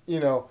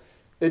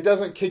 it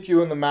doesn't kick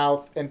you in the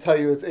mouth and tell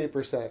you it's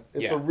 8%.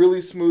 It's a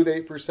really smooth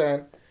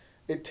 8%.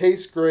 It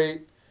tastes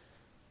great.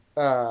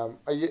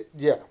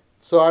 Yeah.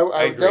 So I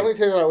would definitely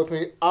take that out with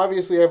me.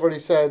 Obviously, I've already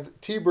said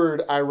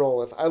T-Bird I roll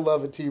with. I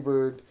love a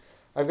T-Bird.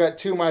 I've got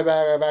 2 in my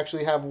bag. I've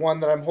actually have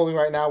one that I'm holding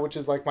right now, which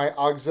is like my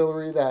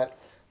auxiliary that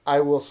I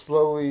will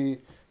slowly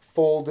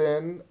fold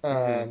in,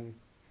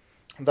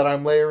 that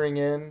I'm layering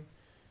in.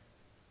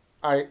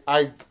 I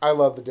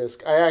love the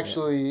disc. I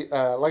actually,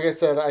 like I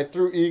said, I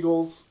threw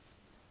Eagles,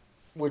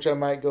 which I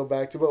might go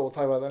back to, but we'll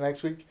talk about that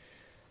next week.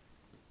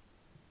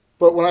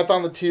 But when I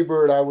found the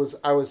T-Bird, I was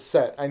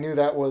set. I knew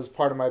that was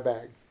part of my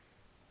bag.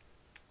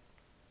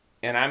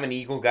 And I'm an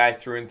Eagle guy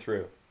through and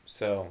through,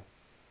 so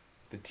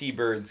the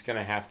T-Bird's going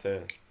to have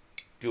to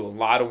do a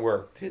lot of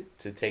work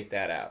to take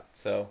that out.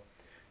 So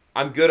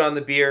I'm good on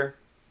the beer.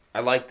 I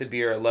like the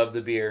beer. I love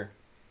the beer.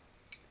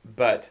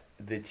 But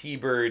the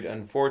T-Bird,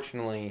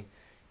 unfortunately,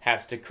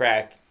 has to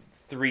crack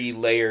 3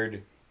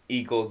 layered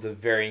Eagles of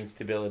varying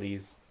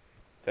stabilities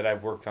that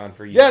I've worked on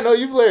for years. Yeah, no,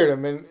 you've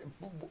layered them,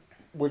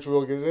 which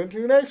we'll get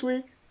into next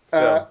week.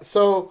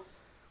 So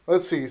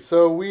let's see.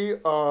 So we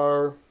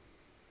are...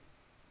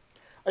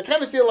 I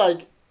kind of feel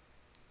like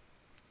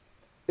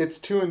it's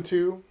 2 and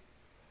 2.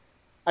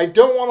 I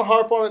don't want to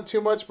harp on it too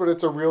much, but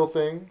it's a real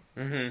thing.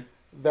 Mm-hmm.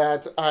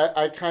 That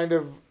I kind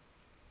of...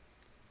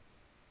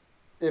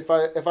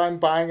 If I'm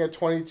buying a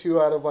 22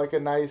 out of like a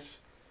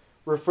nice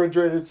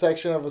refrigerated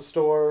section of a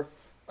store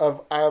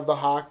of Eye of the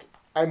Hawk,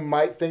 I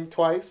might think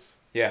twice.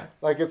 Yeah.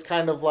 Like it's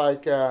kind of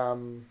like I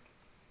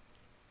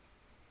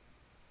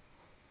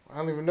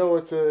don't even know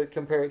what to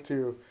compare it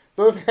to.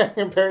 The other thing I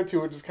compare it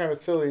to, which is kind of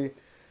silly,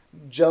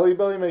 Jelly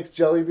Belly makes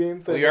jelly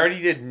beans. We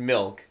already did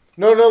milk.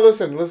 No,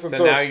 listen.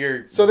 So now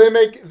you're... So they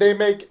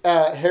make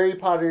Harry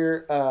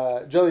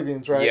Potter jelly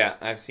beans, right? Yeah,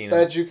 I've seen them.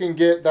 That you can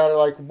get that are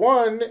like,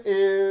 one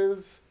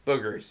is...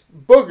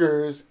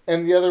 Boogers.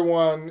 And the other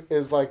one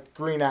is like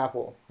green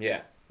apple.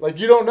 Yeah. Like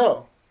you don't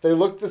know. They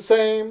look the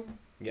same.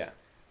 Yeah.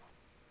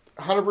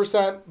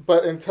 100%,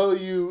 but until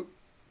you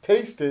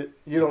taste it,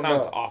 you don't know.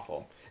 It sounds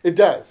awful. It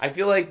does. I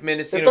feel like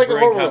Mendocino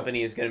Brewing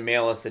Company is going to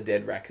mail us a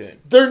dead raccoon.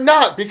 They're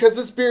not, because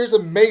this beer is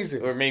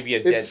amazing. Or maybe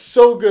a dead... It's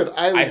so good.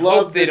 I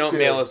love hope they don't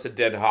mail us a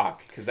dead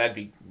hawk, because that'd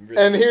be really...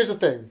 And here's the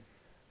thing.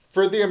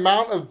 For the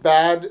amount of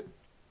bad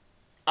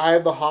Eye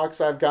of the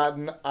Hawks I've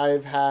gotten,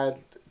 I've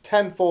had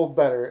tenfold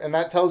better. And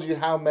that tells you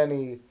how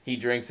many... He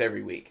drinks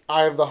every week.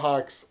 Eye of the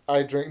Hawks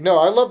I drink. No,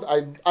 I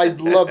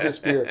love this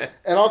beer.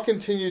 And I'll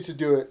continue to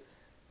do it.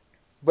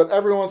 But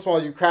every once in a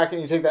while you crack it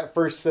and you take that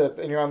first sip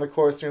and you're on the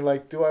course and you're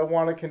like, do I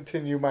want to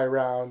continue my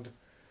round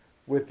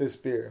with this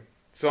beer?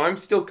 So I'm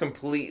still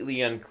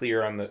completely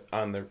unclear on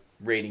the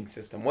rating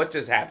system. What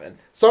just happened?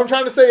 So I'm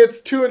trying to say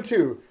it's 2 and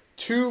 2.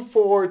 2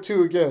 for,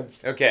 2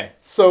 against. Okay.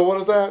 So what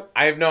is that?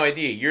 I have no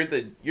idea.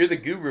 You're the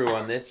guru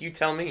on this. You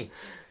tell me.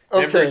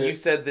 Okay. Remember you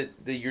said that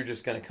you're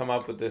just going to come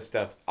up with this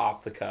stuff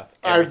off the cuff.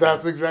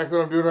 That's exactly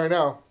what I'm doing right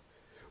now.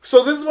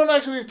 So this is one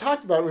actually we've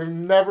talked about. We've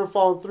never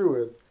followed through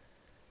with.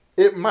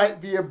 It might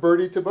be a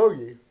birdie to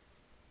bogey.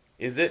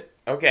 Is it?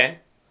 Okay.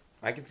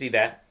 I can see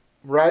that.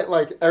 Right?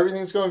 Like,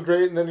 everything's going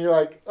great, and then you're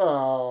like,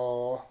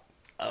 oh.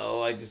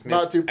 Oh, I just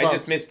missed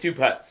 2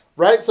 putts.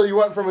 Right? So you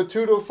went from a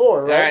 2 to a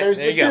 4, right? All right, There's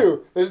there the you 2.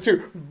 go. There's a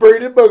 2.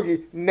 Birdie to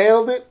bogey.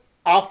 Nailed it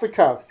off the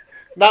cuff.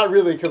 Not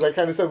really, because I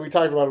kind of said we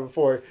talked about it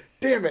before.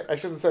 Damn it, I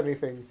shouldn't have said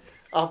anything.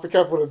 Off the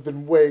cuff would have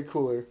been way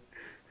cooler.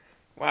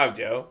 Wow,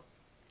 Joe.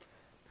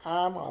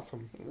 I'm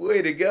awesome.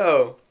 Way to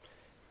go.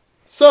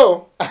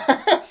 So,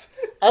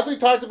 as we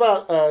talked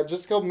about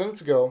just a couple minutes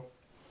ago,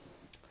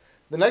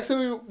 the next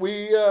thing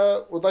we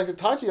would like to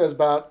talk to you guys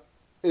about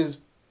is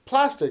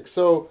plastic.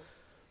 So,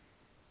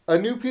 a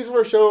new piece of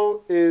our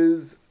show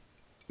is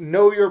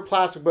Know Your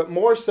Plastic, but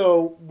more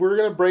so, we're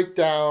going to break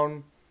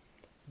down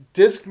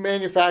disc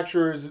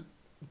manufacturers'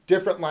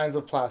 different lines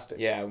of plastic.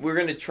 Yeah, we're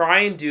going to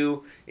try and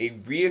do a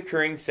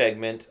reoccurring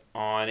segment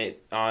on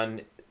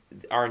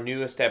our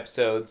newest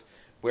episodes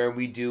where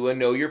we do a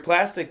Know Your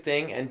Plastic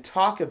thing and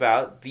talk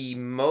about the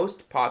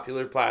most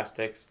popular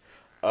plastics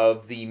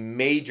of the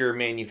major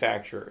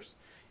manufacturers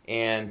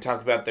and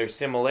talk about their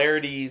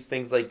similarities,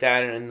 things like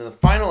that. And in the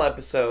final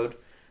episode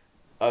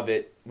of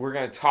it, we're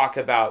going to talk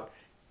about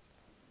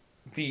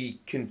the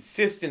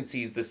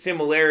consistencies, the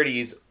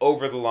similarities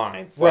over the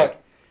lines. Right.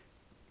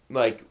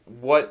 Like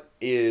what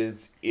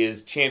is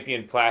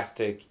Champion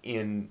Plastic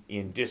in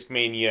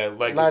Discmania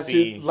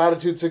Legacy?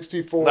 Latitude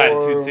 64.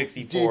 Latitude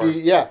 64.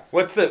 DD, yeah.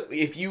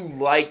 If you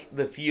like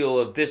the feel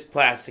of this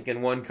plastic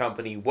in one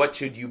company, what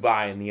should you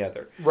buy in the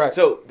other? Right.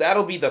 So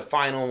that'll be the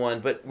final one,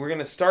 but we're going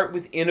to start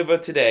with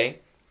Innova today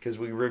because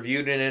we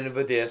reviewed an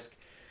Innova disc.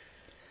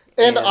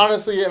 And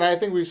honestly, and I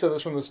think we've said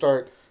this from the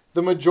start,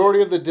 the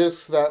majority of the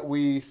discs that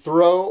we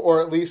throw,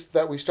 or at least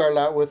that we started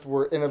out with,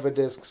 were Innova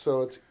discs.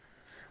 So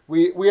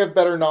we have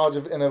better knowledge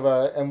of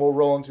Innova, and we'll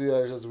roll into the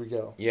others as we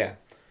go. Yeah,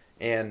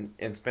 and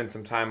spend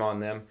some time on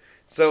them.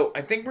 So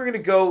I think we're going to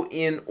go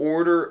in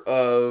order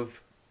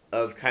of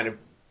kind of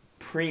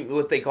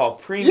what they call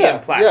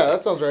premium plastic. Yeah,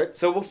 that sounds right.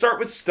 So we'll start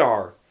with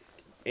Star.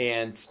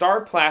 And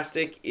Star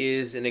Plastic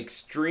is an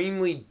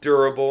extremely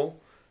durable,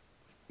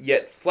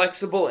 yet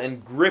flexible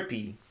and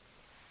grippy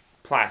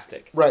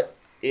plastic. Right.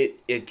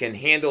 It can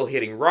handle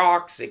hitting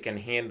rocks. It can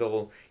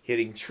handle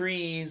hitting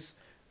trees.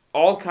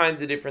 All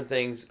kinds of different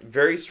things.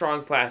 Very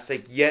strong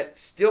plastic, yet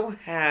still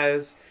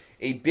has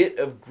a bit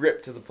of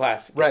grip to the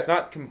plastic. Right. It's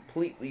not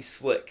completely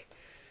slick.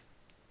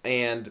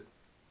 And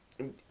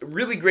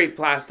really great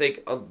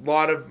plastic. A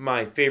lot of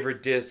my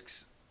favorite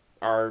discs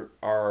are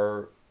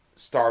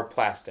Star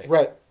Plastic.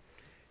 Right.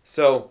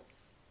 So,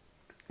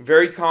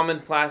 very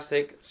common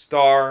plastic,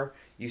 Star.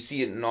 You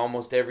see it in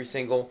almost every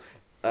single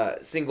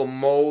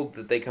mold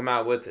that they come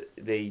out with.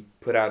 They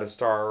put out a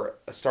star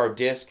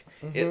disc.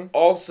 Mm-hmm. It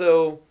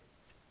also,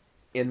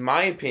 in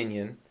my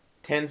opinion,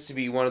 tends to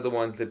be one of the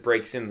ones that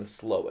breaks in the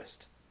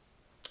slowest.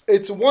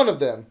 It's one of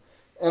them.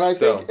 And I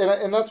think,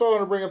 and that's why I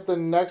want to bring up the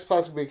next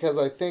plastic, because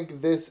I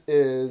think this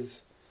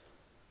is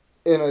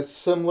in a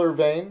similar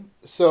vein.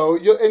 So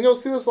you'll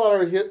see this a lot,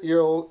 or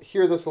you'll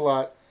hear this a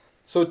lot.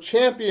 So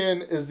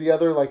Champion is the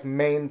other like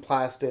main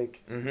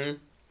plastic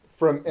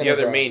from Innova. The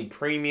other main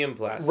premium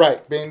plastic.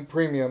 Right, main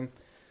premium.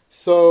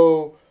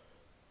 So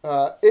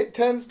it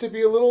tends to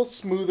be a little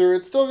smoother.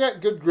 It's still got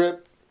good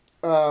grip.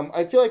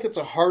 I feel like it's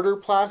a harder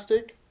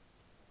plastic,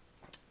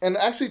 and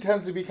actually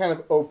tends to be kind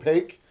of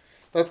opaque.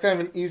 That's kind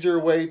of an easier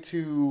way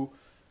to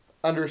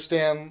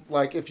understand,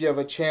 like, if you have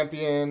a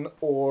Champion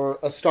or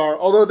a Star.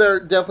 Although there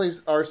definitely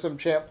are some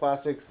Champ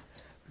plastics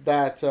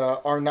that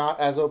are not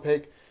as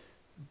opaque.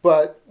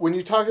 But when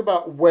you talk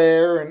about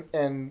wear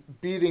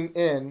and beating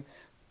in,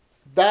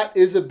 that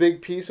is a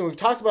big piece. And we've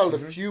talked about it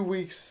a few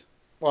weeks,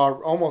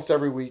 well, almost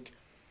every week.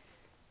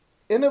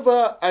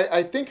 Innova,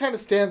 I think, kind of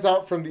stands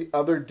out from the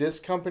other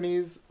disc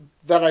companies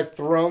that I've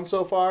thrown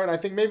so far. And I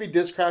think maybe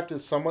Discraft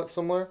is somewhat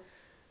similar.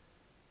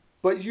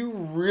 But you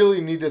really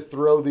need to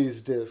throw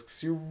these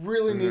discs. You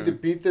really need to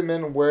beat them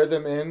in, wear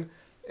them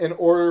in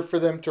order for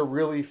them to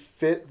really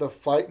fit the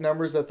flight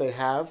numbers that they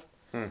have.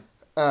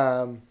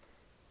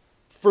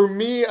 For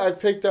me, I've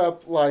picked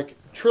up like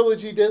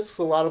Trilogy discs,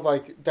 a lot of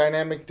like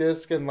Dynamic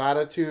Disc and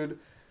Latitude.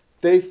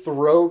 They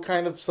throw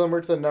kind of similar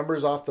to the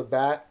numbers off the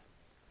bat.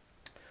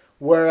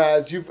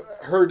 Whereas you've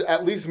heard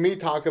at least me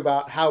talk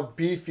about how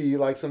beefy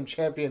like some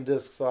Champion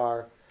discs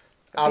are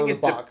out of the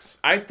box.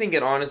 I think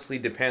it honestly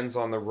depends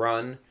on the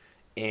run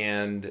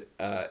and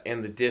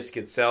the disc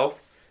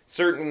itself.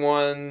 Certain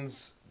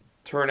ones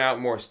turn out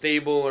more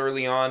stable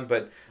early on,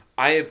 but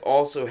I have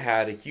also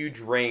had a huge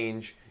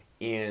range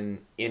in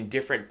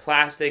different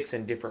plastics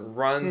and different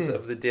runs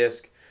of the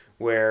disc,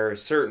 where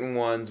certain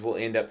ones will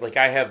end up, like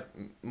I have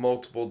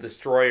multiple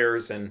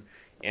destroyers, and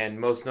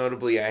most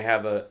notably I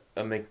have a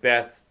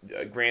Macbeth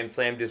Grand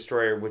Slam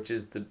destroyer, which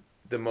is the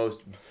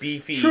most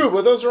beefy. True,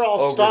 but those are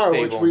all Star,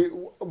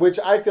 which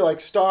I feel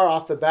like Star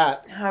off the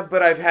bat.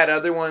 But I've had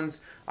other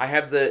ones. I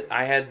had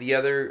the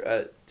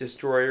other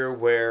destroyer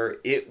where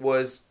it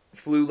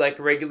flew like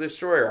a regular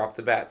destroyer off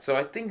the bat. So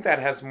I think that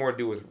has more to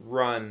do with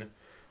run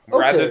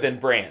rather than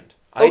brand.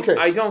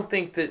 I don't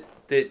think that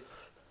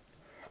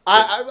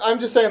I'm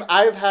just saying,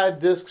 I've had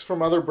discs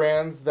from other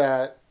brands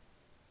that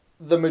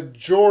the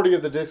majority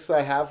of the discs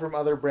I have from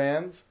other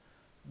brands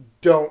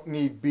don't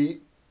need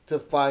beat to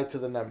fly to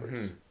the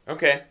numbers.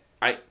 Okay.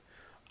 I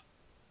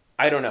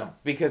don't know,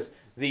 because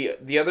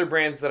the other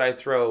brands that I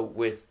throw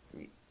with,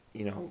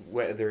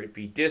 whether it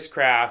be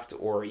Discraft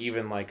or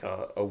even like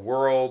a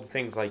World,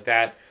 things like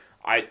that,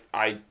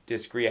 I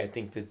disagree. I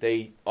think that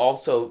they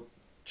also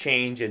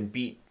change and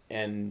beat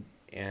and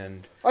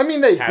I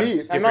mean, they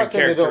beat. I'm not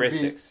saying they don't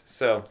beat.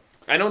 So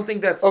I don't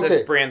think that's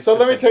brand so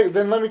specific.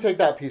 let me take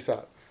that piece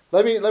out.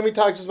 Let me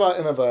talk just about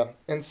Innova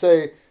and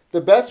say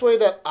the best way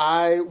that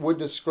I would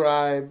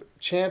describe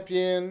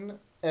Champion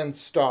and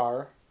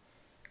Star,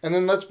 and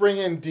then let's bring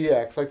in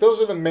DX. Like,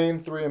 those are the main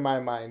three in my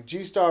mind.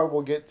 G-Star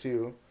we'll get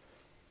to.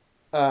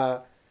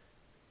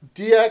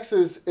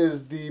 DX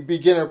is the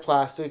beginner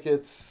plastic.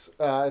 It's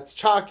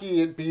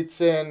chalky. It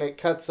beats in. It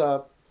cuts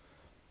up.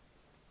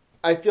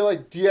 I feel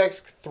like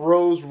DX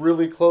throws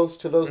really close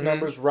to those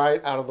numbers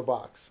right out of the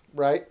box,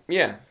 right?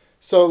 Yeah.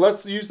 So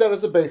let's use that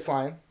as a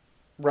baseline,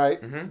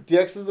 right?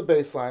 DX is the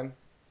baseline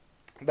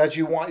that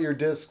you want your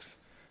discs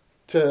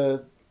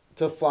to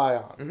fly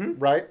on,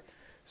 right?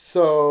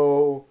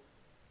 So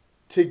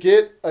to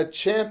get a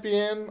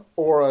Champion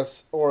or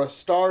a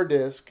Star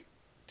disc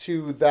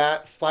to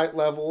that flight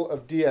level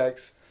of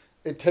DX,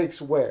 it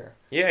takes wear.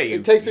 Yeah,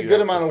 it takes a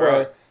good amount of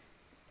wear.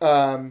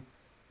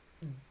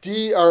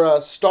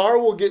 Star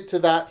will get to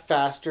that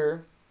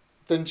faster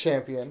than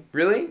Champion.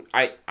 Really?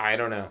 I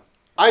don't know.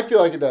 I feel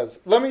like it does.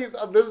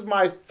 This is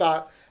my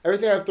thought.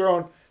 Everything I've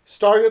thrown,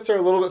 Star gets there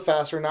a little bit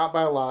faster, not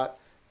by a lot.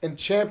 and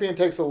Champion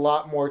takes a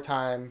lot more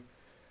time.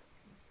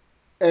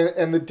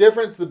 And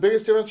the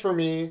biggest difference for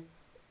me,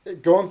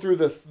 going through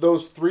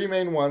those three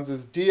main ones,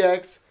 is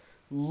DX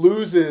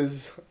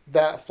loses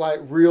that flight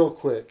real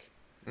quick.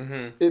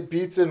 Mm-hmm. It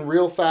beats in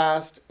real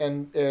fast,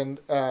 and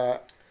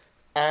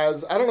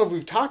as I don't know if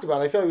we've talked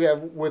about it, I feel like we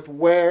have with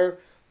where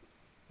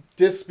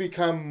discs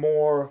become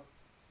more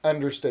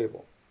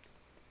understable.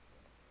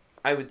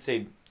 I would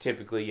say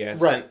typically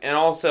yes, right. And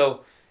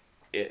also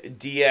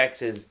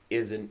DX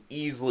is an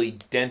easily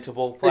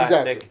dentable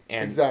plastic,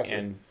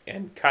 and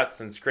cuts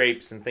and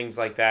scrapes and things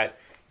like that.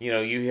 You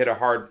know, you hit a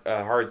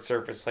hard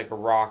surface like a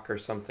rock or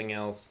something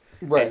else,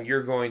 right, and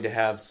you're going to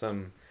have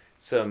some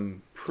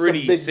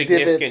pretty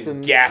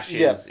significant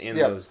gashes in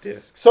those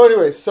discs. So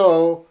anyway,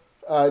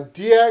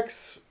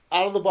 DX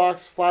out of the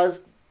box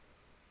flies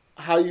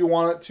how you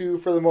want it to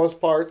for the most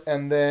part,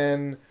 and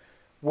then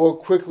we'll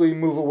quickly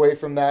move away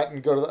from that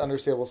and go to the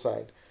understable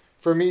side.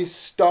 For me,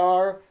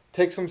 Star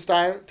takes some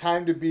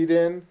time to beat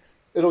in.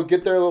 It'll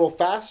get there a little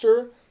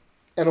faster,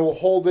 and it will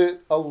hold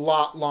it a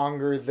lot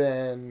longer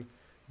than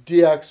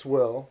DX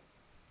will.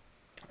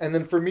 And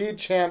then for me,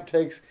 Champ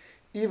takes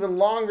even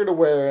longer to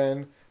wear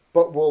in,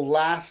 but will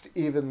last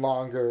even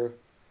longer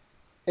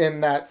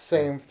in that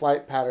same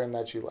flight pattern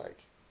that you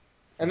like.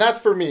 And that's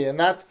for me, and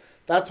that's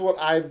what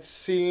I've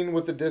seen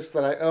with the discs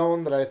that I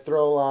own, that I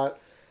throw a lot,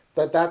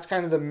 that's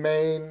kind of the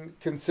main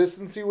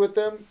consistency with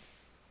them.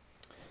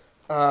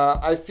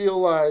 I feel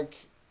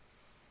like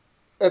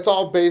it's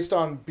all based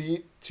on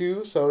beat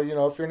too. So, you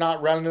know, if you're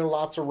not running into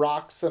lots of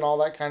rocks and all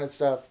that kind of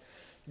stuff,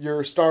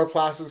 your Star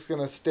Plastic's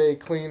going to stay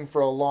clean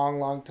for a long,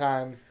 long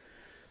time.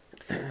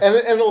 And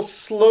it'll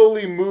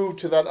slowly move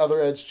to that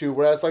other edge too.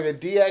 Whereas like a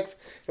DX,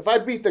 if I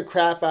beat the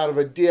crap out of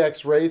a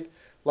DX Wraith,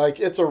 like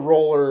it's a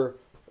roller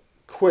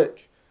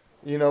quick.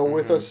 You know,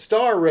 with a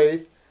Star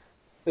Wraith,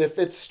 if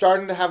it's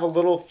starting to have a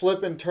little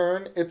flip and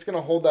turn, it's going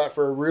to hold that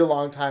for a real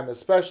long time,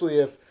 especially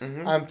if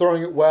I'm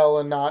throwing it well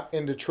and not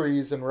into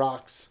trees and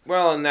rocks.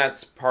 Well, and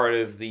that's part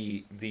of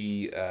the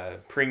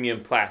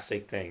premium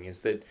plastic thing,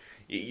 is that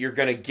you're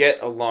going to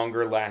get a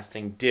longer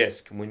lasting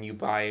disc when you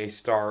buy a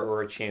Star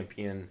or a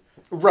Champion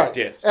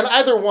disc. And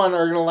either one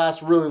are going to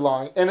last really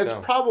long. And it's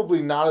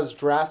probably not as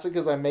drastic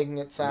as I'm making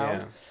it sound.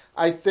 Yeah.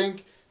 I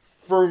think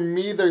for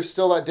me there's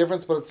still that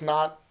difference, but it's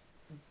not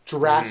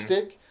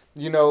drastic.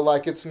 You know,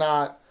 like it's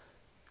not,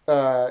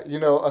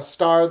 a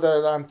Star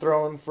that I'm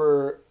throwing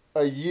for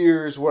a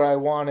year's where I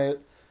want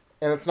it,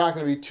 and it's not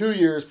going to be 2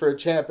 years for a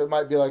Champ. It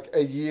might be like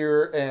a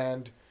year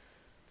and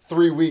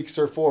 3 weeks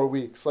or 4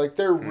 weeks. Like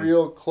they're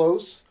real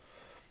close.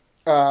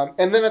 And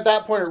then at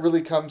that point, it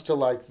really comes to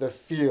like the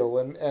feel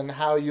and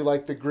how you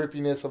like the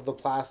grippiness of the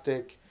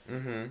plastic.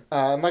 And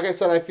like I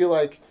said, I feel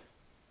like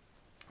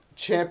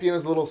Champion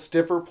is a little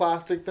stiffer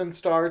plastic than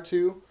Star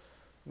too,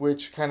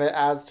 which kind of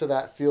adds to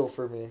that feel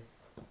for me.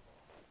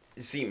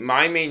 See,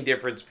 my main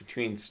difference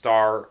between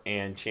Star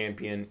and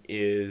Champion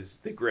is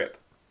the grip.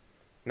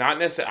 Not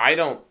necessarily. I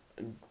don't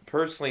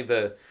personally.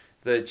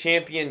 The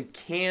Champion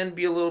can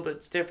be a little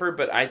bit stiffer,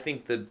 but I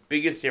think the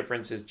biggest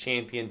difference is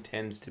Champion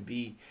tends to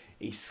be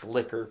a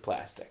slicker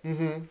plastic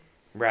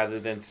rather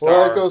than Star.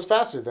 Well, it goes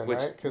faster then, which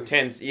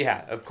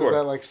right? Of course.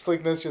 That like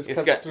slickness just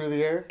cuts through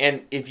the air.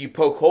 And if you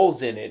poke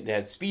holes in it, it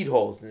has speed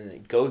holes, and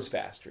it goes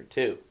faster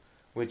too,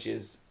 which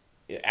is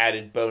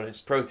added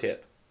bonus pro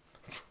tip.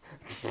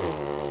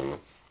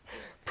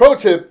 Pro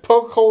tip: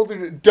 poke holes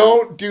in it.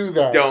 Don't do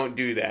that. Don't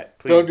do that.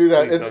 Please, don't do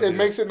that. It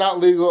makes it not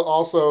legal.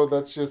 Also,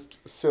 that's just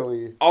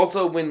silly.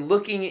 Also, when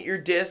looking at your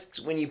discs,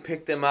 when you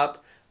pick them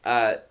up,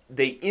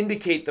 they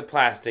indicate the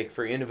plastic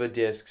for Innova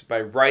discs by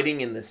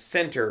writing in the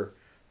center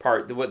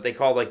part, what they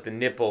call like the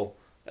nipple.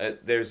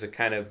 There's a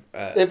kind of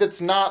if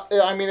it's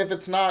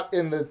not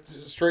in the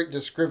straight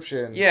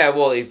description. Yeah,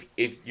 well,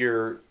 if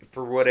you're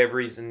for whatever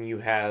reason you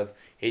have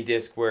a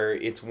disc where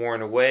it's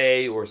worn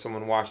away or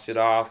someone washed it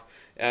off,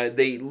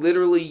 they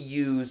literally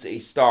use a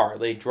star.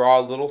 They draw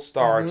a little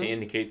star to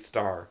indicate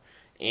Star.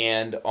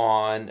 And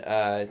on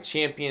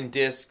Champion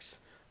discs,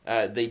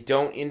 they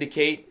don't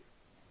indicate.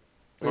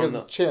 Because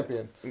it's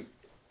Champion.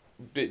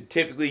 But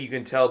typically, you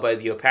can tell by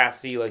the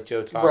opacity, like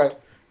Joe talked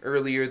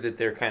earlier, that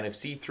they're kind of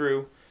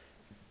see-through.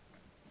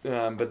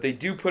 But they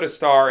do put a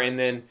star, and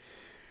then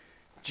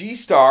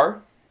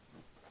G-Star,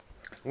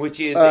 which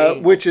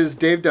is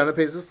Dave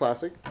Dunapace's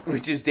plastic.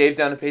 Which is Dave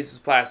Dunapace's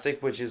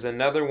plastic, which is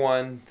another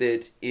one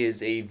that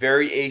is a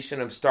variation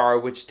of Star,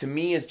 which to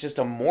me is just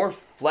a more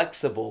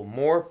flexible,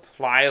 more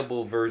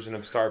pliable version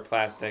of Star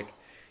plastic.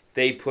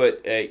 They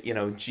put a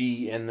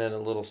G and then a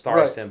little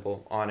star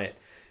symbol on it.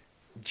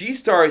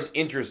 G-Star is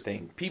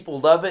interesting. People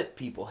love it.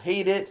 People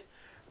hate it.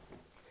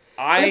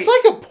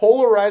 It's like a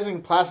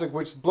polarizing plastic,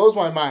 which blows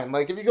my mind.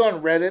 Like, if you go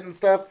on Reddit and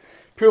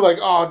stuff, people are like,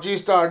 oh,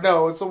 G-Star,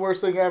 no, it's the worst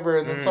thing ever.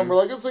 And then some are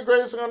like, it's the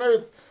greatest thing on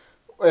earth.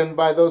 And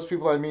by those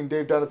people, I mean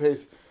Dave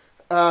Dunapace.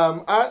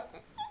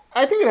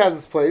 I think it has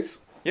its place.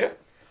 Yeah.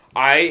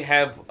 I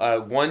have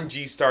one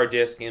G-Star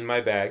disc in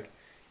my bag.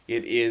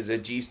 It is a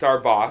G-Star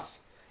Boss.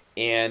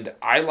 And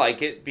I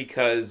like it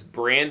because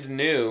brand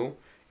new,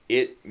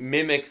 it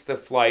mimics the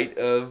flight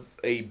of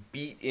a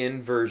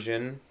beat-in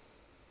version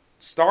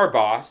Star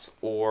Boss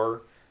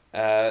or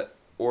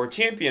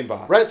Champion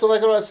Boss. Right, so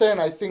like what I was saying,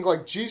 I think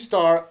like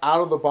G-Star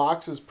out of the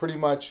box is pretty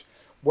much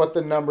what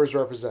the numbers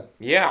represent.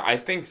 Yeah, I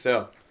think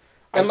so.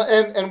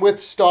 And with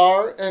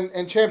Star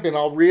and Champion,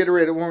 I'll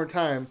reiterate it one more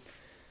time,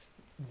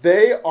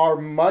 they are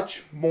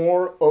much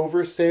more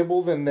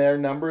overstable than their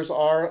numbers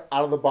are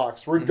out of the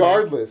box,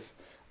 regardless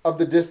of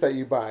the disc that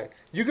you buy.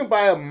 You can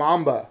buy a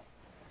Mamba,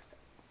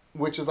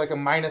 which is like a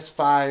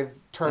 -5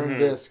 turn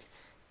disc,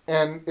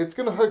 and it's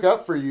going to hook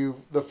up for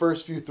you the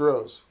first few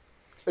throws.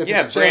 If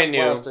it's brand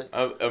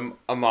new,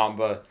 a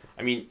Mamba.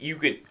 I mean, you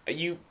could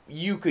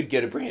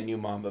get a brand new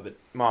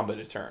Mamba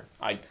to turn.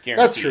 I guarantee.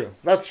 That's true.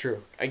 That's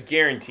true. I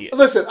guarantee it.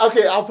 Listen,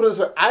 okay, I'll put it this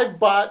way.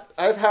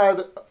 I've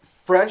had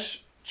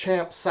fresh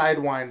Champ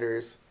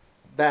Sidewinders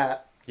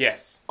that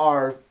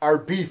are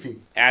beefy.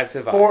 As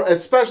have I.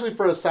 Especially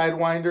for a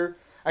Sidewinder.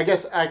 I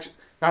guess actually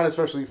not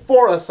especially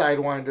for a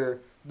Sidewinder,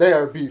 they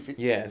are beefy.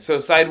 Yeah. So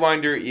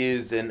Sidewinder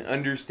is an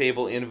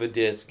understable Innova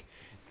disc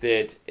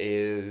that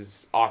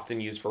is often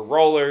used for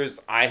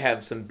rollers. I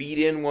have some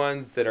beat-in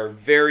ones that are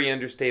very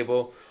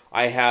understable.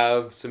 I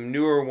have some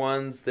newer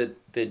ones that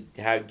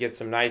get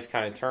some nice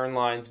kind of turn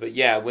lines. But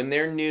yeah, when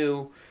they're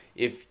new,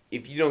 if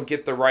you don't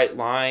get the right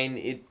line,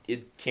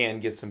 it can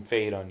get some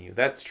fade on you.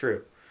 That's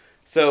true.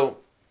 So,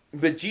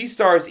 but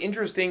G-Star is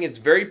interesting. It's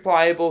very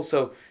pliable.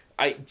 So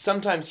I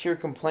sometimes hear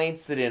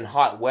complaints that in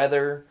hot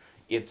weather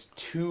it's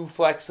too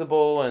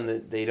flexible and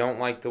that they don't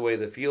like the way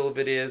the feel of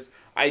it is.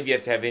 I've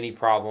yet to have any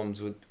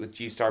problems with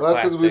G-Star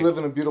plastic. That's because we live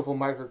in a beautiful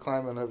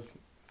microclimate of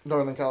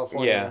Northern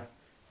California. Yeah,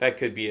 that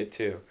could be it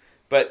too.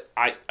 But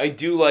I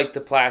do like the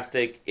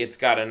plastic. It's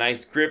got a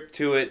nice grip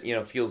to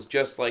it. Feels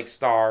just like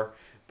Star,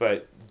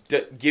 but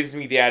gives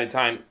me the added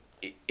time.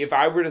 If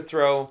I were to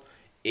throw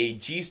a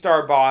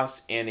G-Star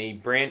Boss and a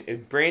brand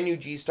new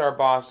G-Star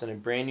Boss and a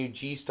brand new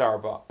G-Star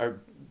Boss or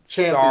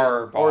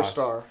Star Boss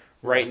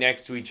right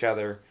next to each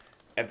other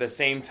at the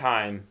same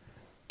time,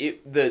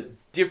 the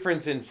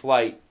difference in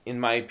flight, in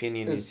my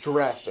opinion, is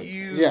drastic.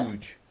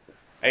 Huge.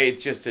 Yeah.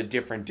 It's just a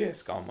different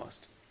disc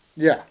almost.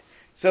 Yeah.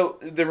 So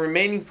the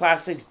remaining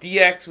plastics,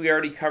 DX, we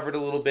already covered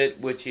a little bit,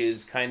 which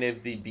is kind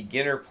of the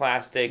beginner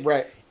plastic.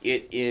 Right.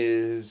 It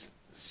is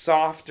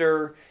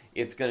softer.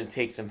 It's going to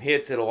take some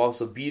hits. It'll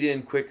also beat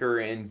in quicker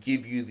and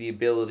give you the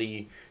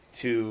ability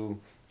to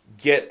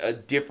get a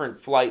different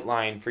flight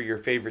line for your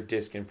favorite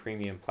disc in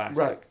premium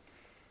plastic. Right.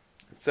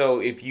 So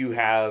if you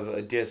have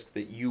a disc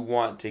that you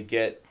want to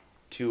get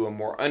to a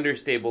more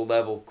understable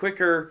level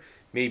quicker,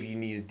 maybe you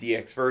need a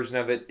DX version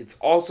of it. It's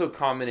also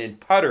common in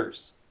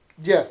putters.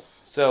 Yes.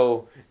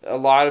 So a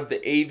lot of the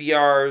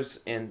AVRs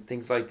and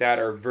things like that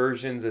are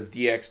versions of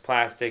DX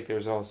plastic.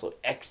 There's also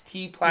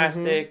XT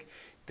plastic.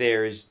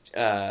 There's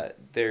the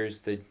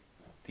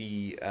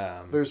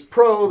there's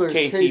Pro, there's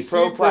KC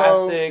Pro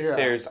plastic. Yeah.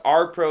 There's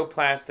R Pro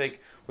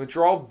plastic, which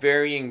are all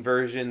varying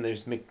version.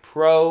 There's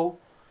McPro,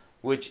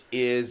 which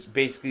is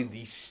basically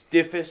the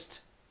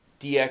stiffest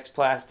DX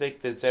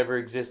plastic that's ever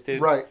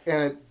existed. Right,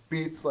 and it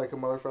beats like a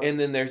motherfucker. And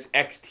then there's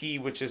XT,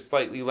 which is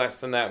slightly less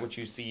than that, which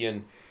you see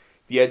in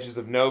the edges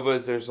of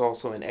Novas. There's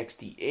also an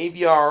XT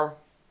AVR.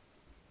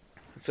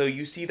 So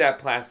you see that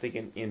plastic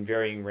in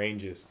varying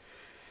ranges.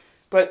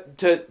 But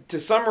to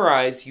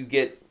summarize, you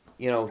get,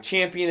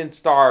 Champion and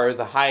Star,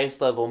 the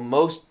highest level,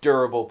 most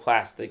durable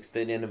plastics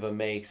that Innova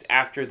makes.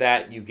 After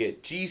that, you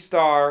get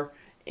G-Star,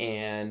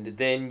 and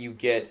then you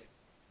get,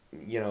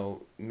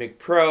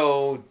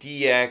 McPro,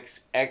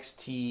 DX,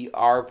 XT,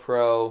 R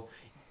Pro.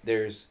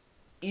 There's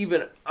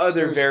even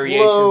other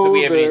variations Glow, that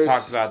we haven't even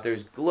talked about.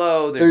 There's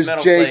Glow, there's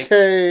Metal JK.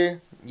 Flake.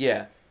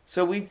 Yeah.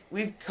 So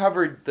we've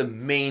covered the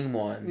main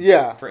ones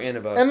for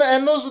Innova.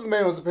 And those are the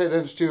main ones to pay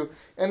attention to.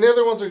 And the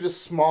other ones are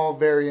just small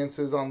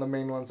variances on the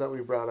main ones that we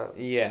brought up.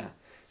 Yeah.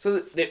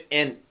 So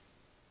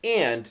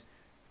and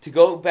to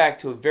go back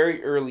to a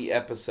very early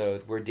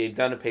episode where Dave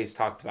Dunapace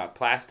talked about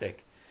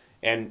plastic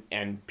and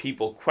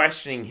people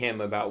questioning him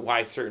about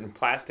why certain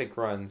plastic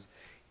runs,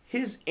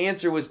 his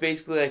answer was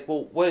basically like,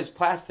 well, what is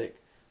plastic?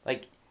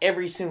 Like,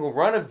 every single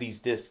run of these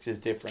discs is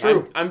different.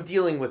 True. I'm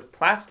dealing with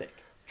plastic.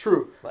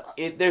 True.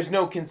 There's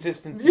no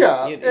consistency.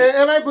 Yeah,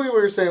 and I believe what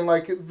you're saying.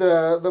 Like,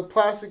 the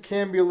plastic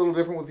can be a little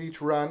different with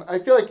each run. I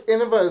feel like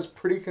Innova is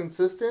pretty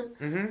consistent.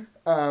 Mm-hmm.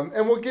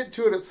 And we'll get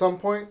to it at some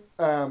point.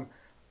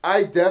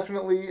 I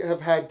definitely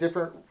have had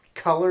different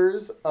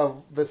colors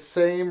of the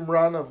same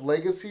run of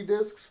Legacy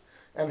discs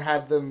and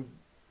had them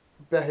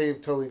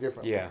behave totally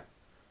differently. Yeah.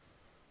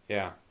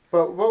 Yeah.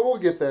 But we'll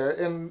get there.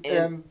 And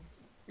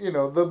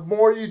the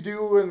more you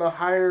do and the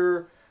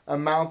higher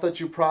amount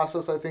that you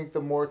process, I think the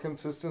more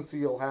consistency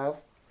you'll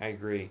have. I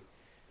agree.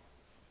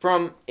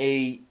 From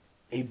a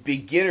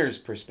beginner's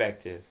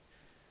perspective,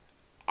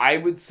 I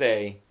would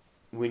say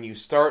when you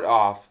start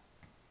off,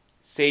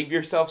 save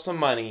yourself some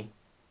money,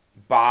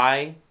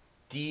 buy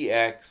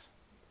DX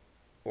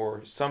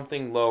or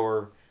something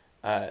lower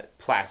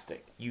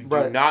plastic. You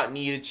do not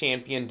need a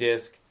Champion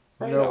disc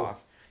right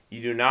off.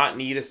 You do not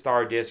need a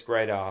Star disc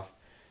right off.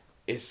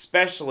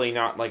 especially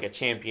not like a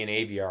Champion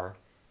AVR.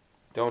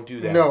 Don't do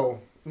that. No,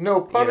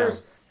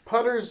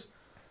 putters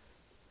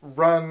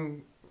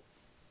run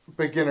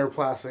beginner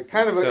plastic,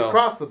 kind of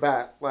across the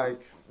bat.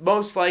 Like,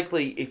 most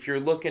likely, if you're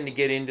looking to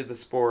get into the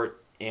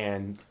sport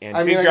and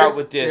figure out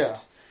with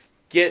discs,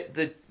 get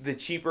the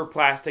cheaper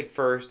plastic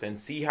first and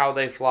see how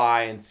they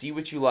fly and see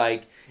what you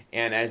like,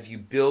 and as you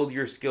build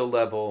your skill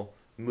level,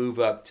 move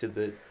up to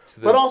the.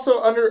 But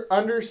also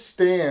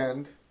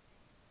understand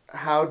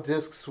how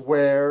discs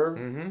wear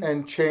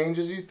and change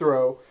as you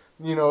throw.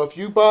 You know, if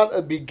you bought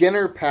a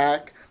beginner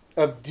pack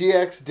of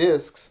DX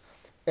discs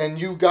and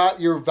you got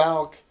your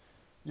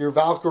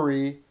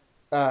Valkyrie,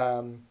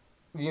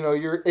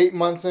 you're 8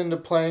 months into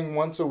playing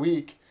once a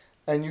week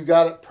and you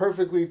got it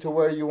perfectly to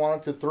where you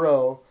want it to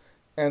throw,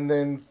 and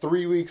then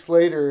 3 weeks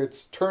later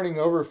it's turning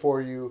over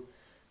for you,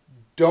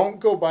 don't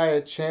go buy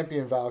a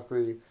Champion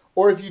Valkyrie.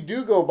 Or if you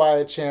do go buy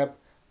a Champ,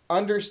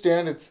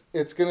 understand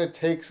it's going to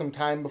take some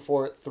time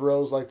before it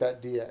throws like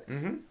that DX.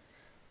 Mm-hmm.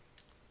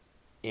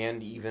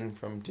 And even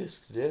from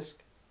disc to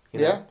disc.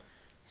 Yeah.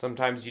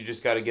 Sometimes you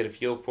just got to get a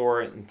feel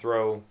for it and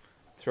throw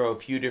a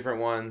few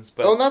different ones.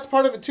 But and that's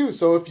part of it too.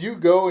 So if you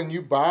go and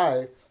you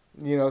buy,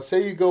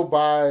 say you go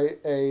buy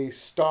a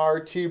Star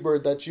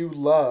T-Bird that you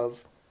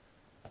love,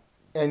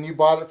 and you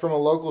bought it from a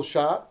local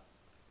shop,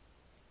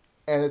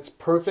 and it's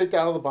perfect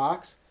out of the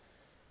box,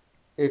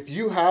 if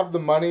you have the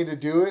money to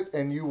do it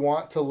and you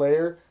want to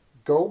layer,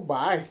 go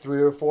buy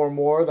 3 or 4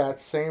 more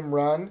that same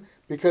run,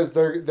 because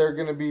they're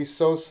going to be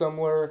so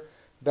similar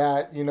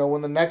that,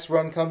 when the next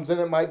run comes in,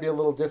 it might be a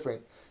little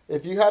different.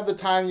 If you have the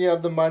time, you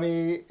have the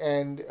money,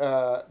 and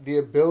the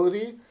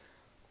ability,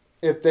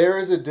 if there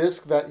is a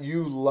disc that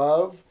you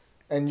love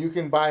and you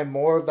can buy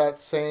more of that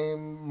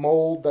same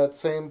mold, that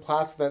same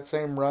plastic, that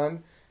same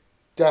run,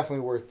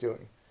 definitely worth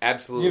doing.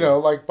 Absolutely.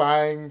 Like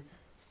buying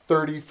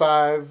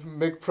 35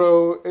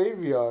 McPro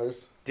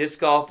AVRs.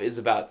 Disc golf is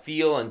about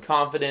feel and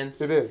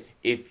confidence. It is.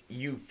 If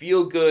you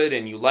feel good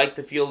and you like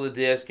the feel of the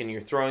disc and you're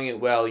throwing it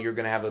well, you're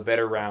going to have a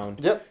better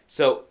round. Yep.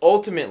 So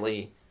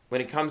ultimately, when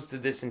it comes to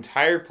this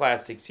entire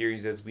plastic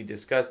series as we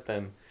discuss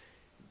them,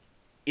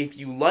 if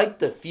you like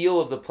the feel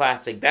of the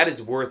plastic, that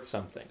is worth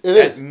something.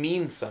 That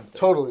means something.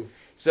 Totally.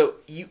 So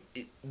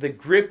the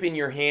grip in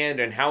your hand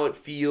and how it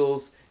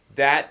feels,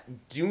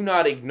 do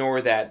not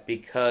ignore that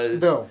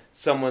because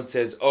someone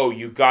says, oh,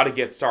 you got to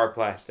get Star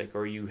Plastic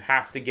or you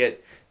have to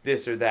get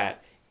this or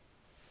that.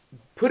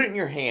 Put it in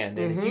your hand,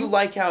 and if you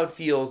like how it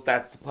feels,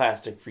 that's the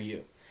plastic for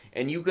you.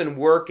 And you can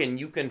work and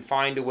you can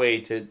find a way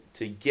to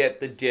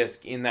get the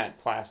disc in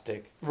that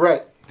plastic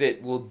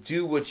that will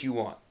do what you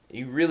want.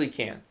 You really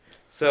can.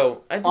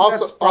 So I think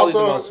that's probably the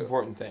most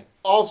important thing.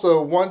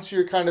 Also, once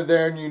you're kind of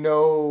there and you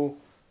know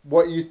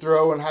what you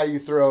throw and how you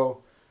throw,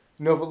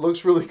 if it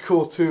looks really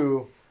cool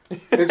too,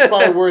 it's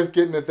probably worth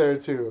getting it there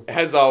too.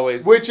 As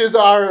always. Which is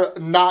our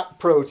not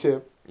pro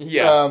tip.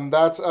 Yeah.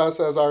 That's us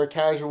as our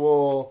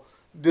casual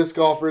disc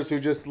golfers who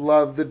just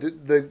love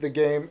the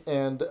game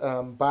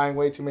and buying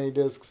way too many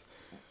discs.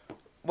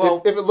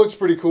 Well, if it looks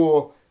pretty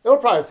cool, it'll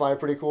probably fly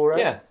pretty cool, right?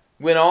 Yeah.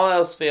 When all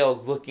else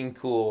fails, looking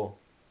cool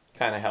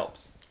kind of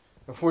helps.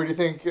 Where do you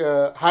think?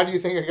 How do you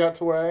think I got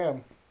to where I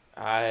am?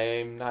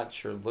 I'm not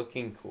sure.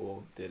 Looking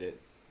cool did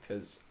it.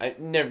 Because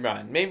never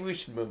mind. Maybe we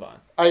should move on.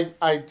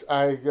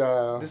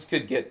 This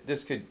could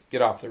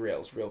get off the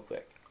rails real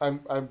quick.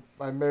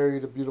 I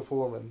married a beautiful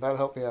woman. That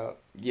helped me out.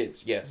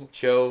 Yes.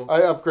 Joe.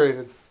 I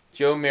upgraded.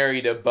 Joe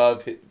married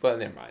above his... Well,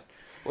 never mind.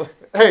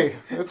 Hey,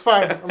 it's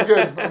fine. I'm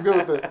good. I'm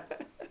good with it.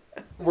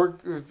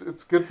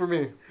 It's good for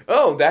me.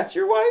 Oh, that's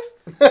your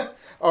wife?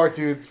 Oh,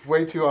 dude, it's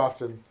way too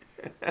often.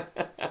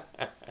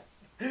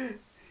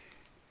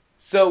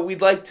 So we'd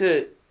like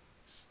to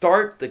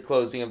start the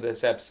closing of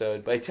this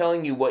episode by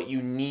telling you what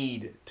you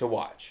need to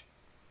watch.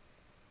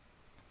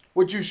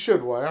 What you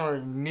should watch. I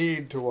don't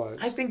need to watch.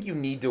 I think you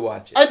need to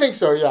watch it. I think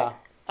so, yeah.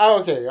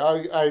 Okay,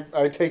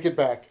 I take it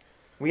back.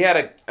 We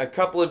had a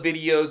couple of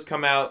videos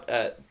come out,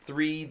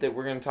 3 that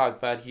we're going to talk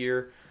about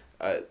here.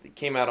 It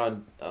came out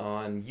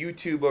on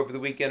YouTube over the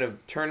weekend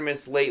of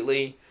tournaments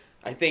lately.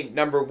 I think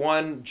number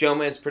 1,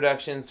 Jomez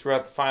Productions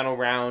throughout the final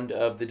round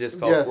of the Disc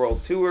Golf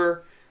World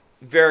Tour.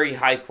 Very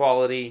high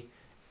quality.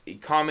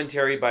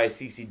 Commentary by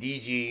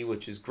CCDG,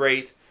 which is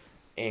great.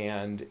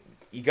 And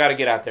you got to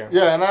get out there.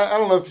 Yeah, and I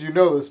don't know if you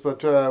know this,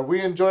 but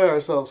we enjoy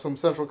ourselves some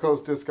Central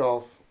Coast Disc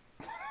Golf.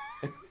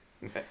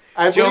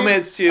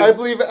 Jomez too. I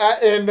believe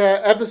in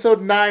episode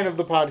 9 of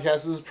the podcast,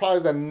 this is probably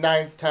the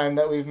 9th time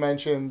that we've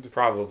mentioned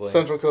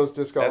Central Coast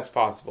Disc Golf. That's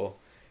possible.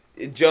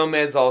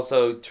 Jomez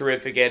also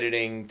terrific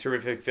editing,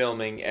 terrific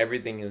filming.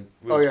 Everything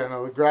was. Oh yeah,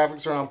 no, the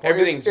graphics are on point.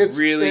 Everything's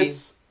really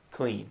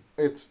clean.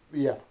 It's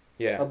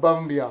yeah, above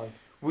and beyond.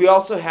 We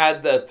also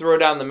had the Throw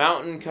Down the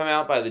Mountain come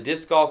out by the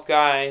Disc Golf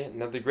Guy.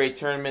 Another great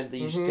tournament that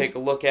you should take a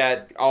look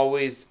at.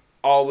 Always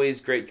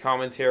great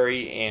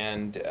commentary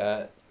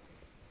and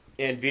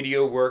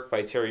video work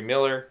by Terry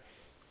Miller.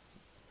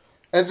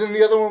 And then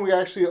the other one we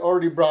actually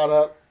already brought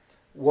up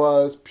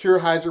was Pure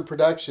Heiser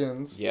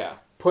Productions. Yeah.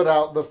 Put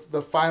out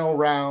the final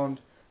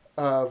round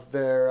of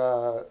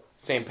their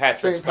St.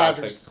 Patrick's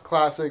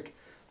Classic,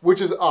 which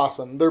is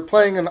awesome. They're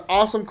playing an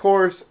awesome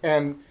course,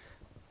 and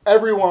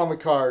everyone on the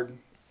card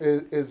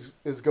is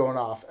going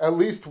off. At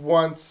least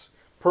once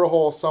per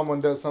hole,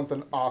 someone does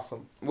something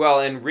awesome. Well,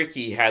 and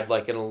Ricky had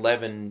like an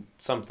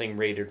 11-something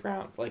rated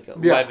round. Like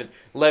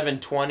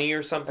 11-20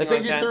 or something like that.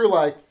 I think he threw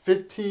like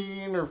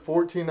 15 or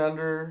 14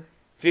 under.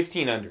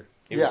 15 under.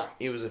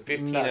 It was a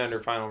 15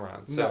 under final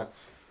round. So,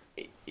 nuts.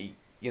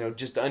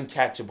 Just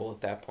uncatchable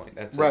at that point.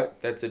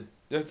 That's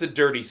a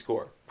dirty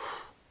score.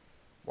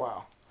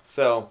 Wow.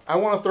 So I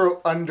want to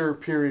throw under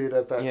period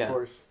at that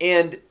course.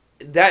 And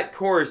that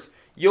course,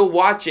 you'll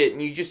watch it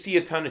and you just see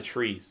a ton of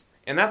trees.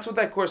 And that's what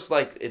that course is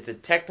like. It's a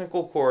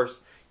technical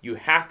course. You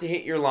have to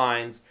hit your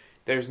lines.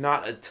 There's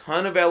not a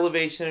ton of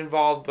elevation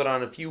involved, but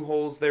on a few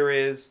holes there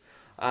is.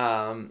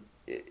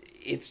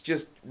 It's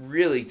just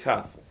really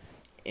tough.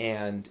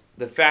 And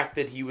the fact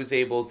that he was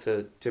able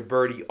to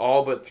birdie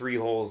all but 3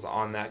 holes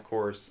on that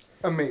course,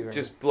 amazing,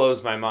 just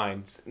blows my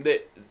mind.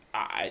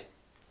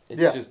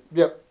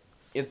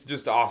 It's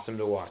just awesome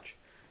to watch.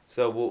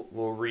 So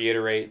we'll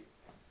reiterate: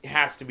 it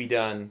has to be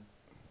done,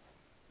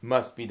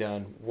 must be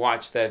done.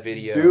 Watch that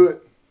video. Do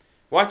it.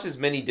 Watch as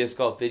many disc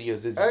golf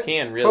videos as you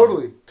can.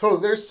 Really,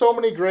 totally. There's so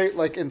many great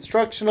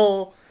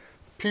instructional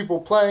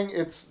people playing.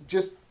 It's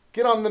just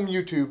get on them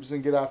YouTubes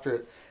and get after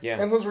it. Yeah.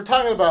 And since we're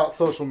talking about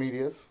social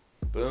medias.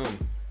 Boom.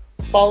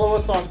 Follow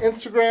us on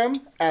Instagram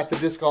at The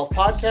Disc Golf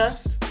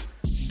Podcast,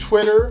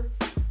 Twitter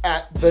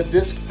at The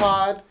Disc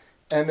Pod,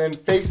 and then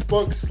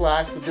Facebook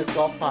 / The Disc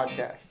Golf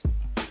Podcast.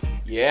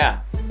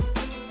 Yeah.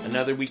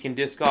 Another week in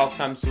disc golf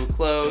comes to a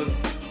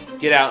close.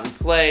 Get out and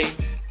play.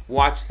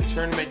 Watch the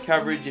tournament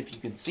coverage if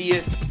you can see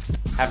it.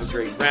 Have a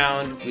great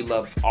round. We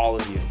love all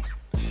of you.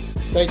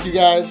 Thank you,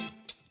 guys.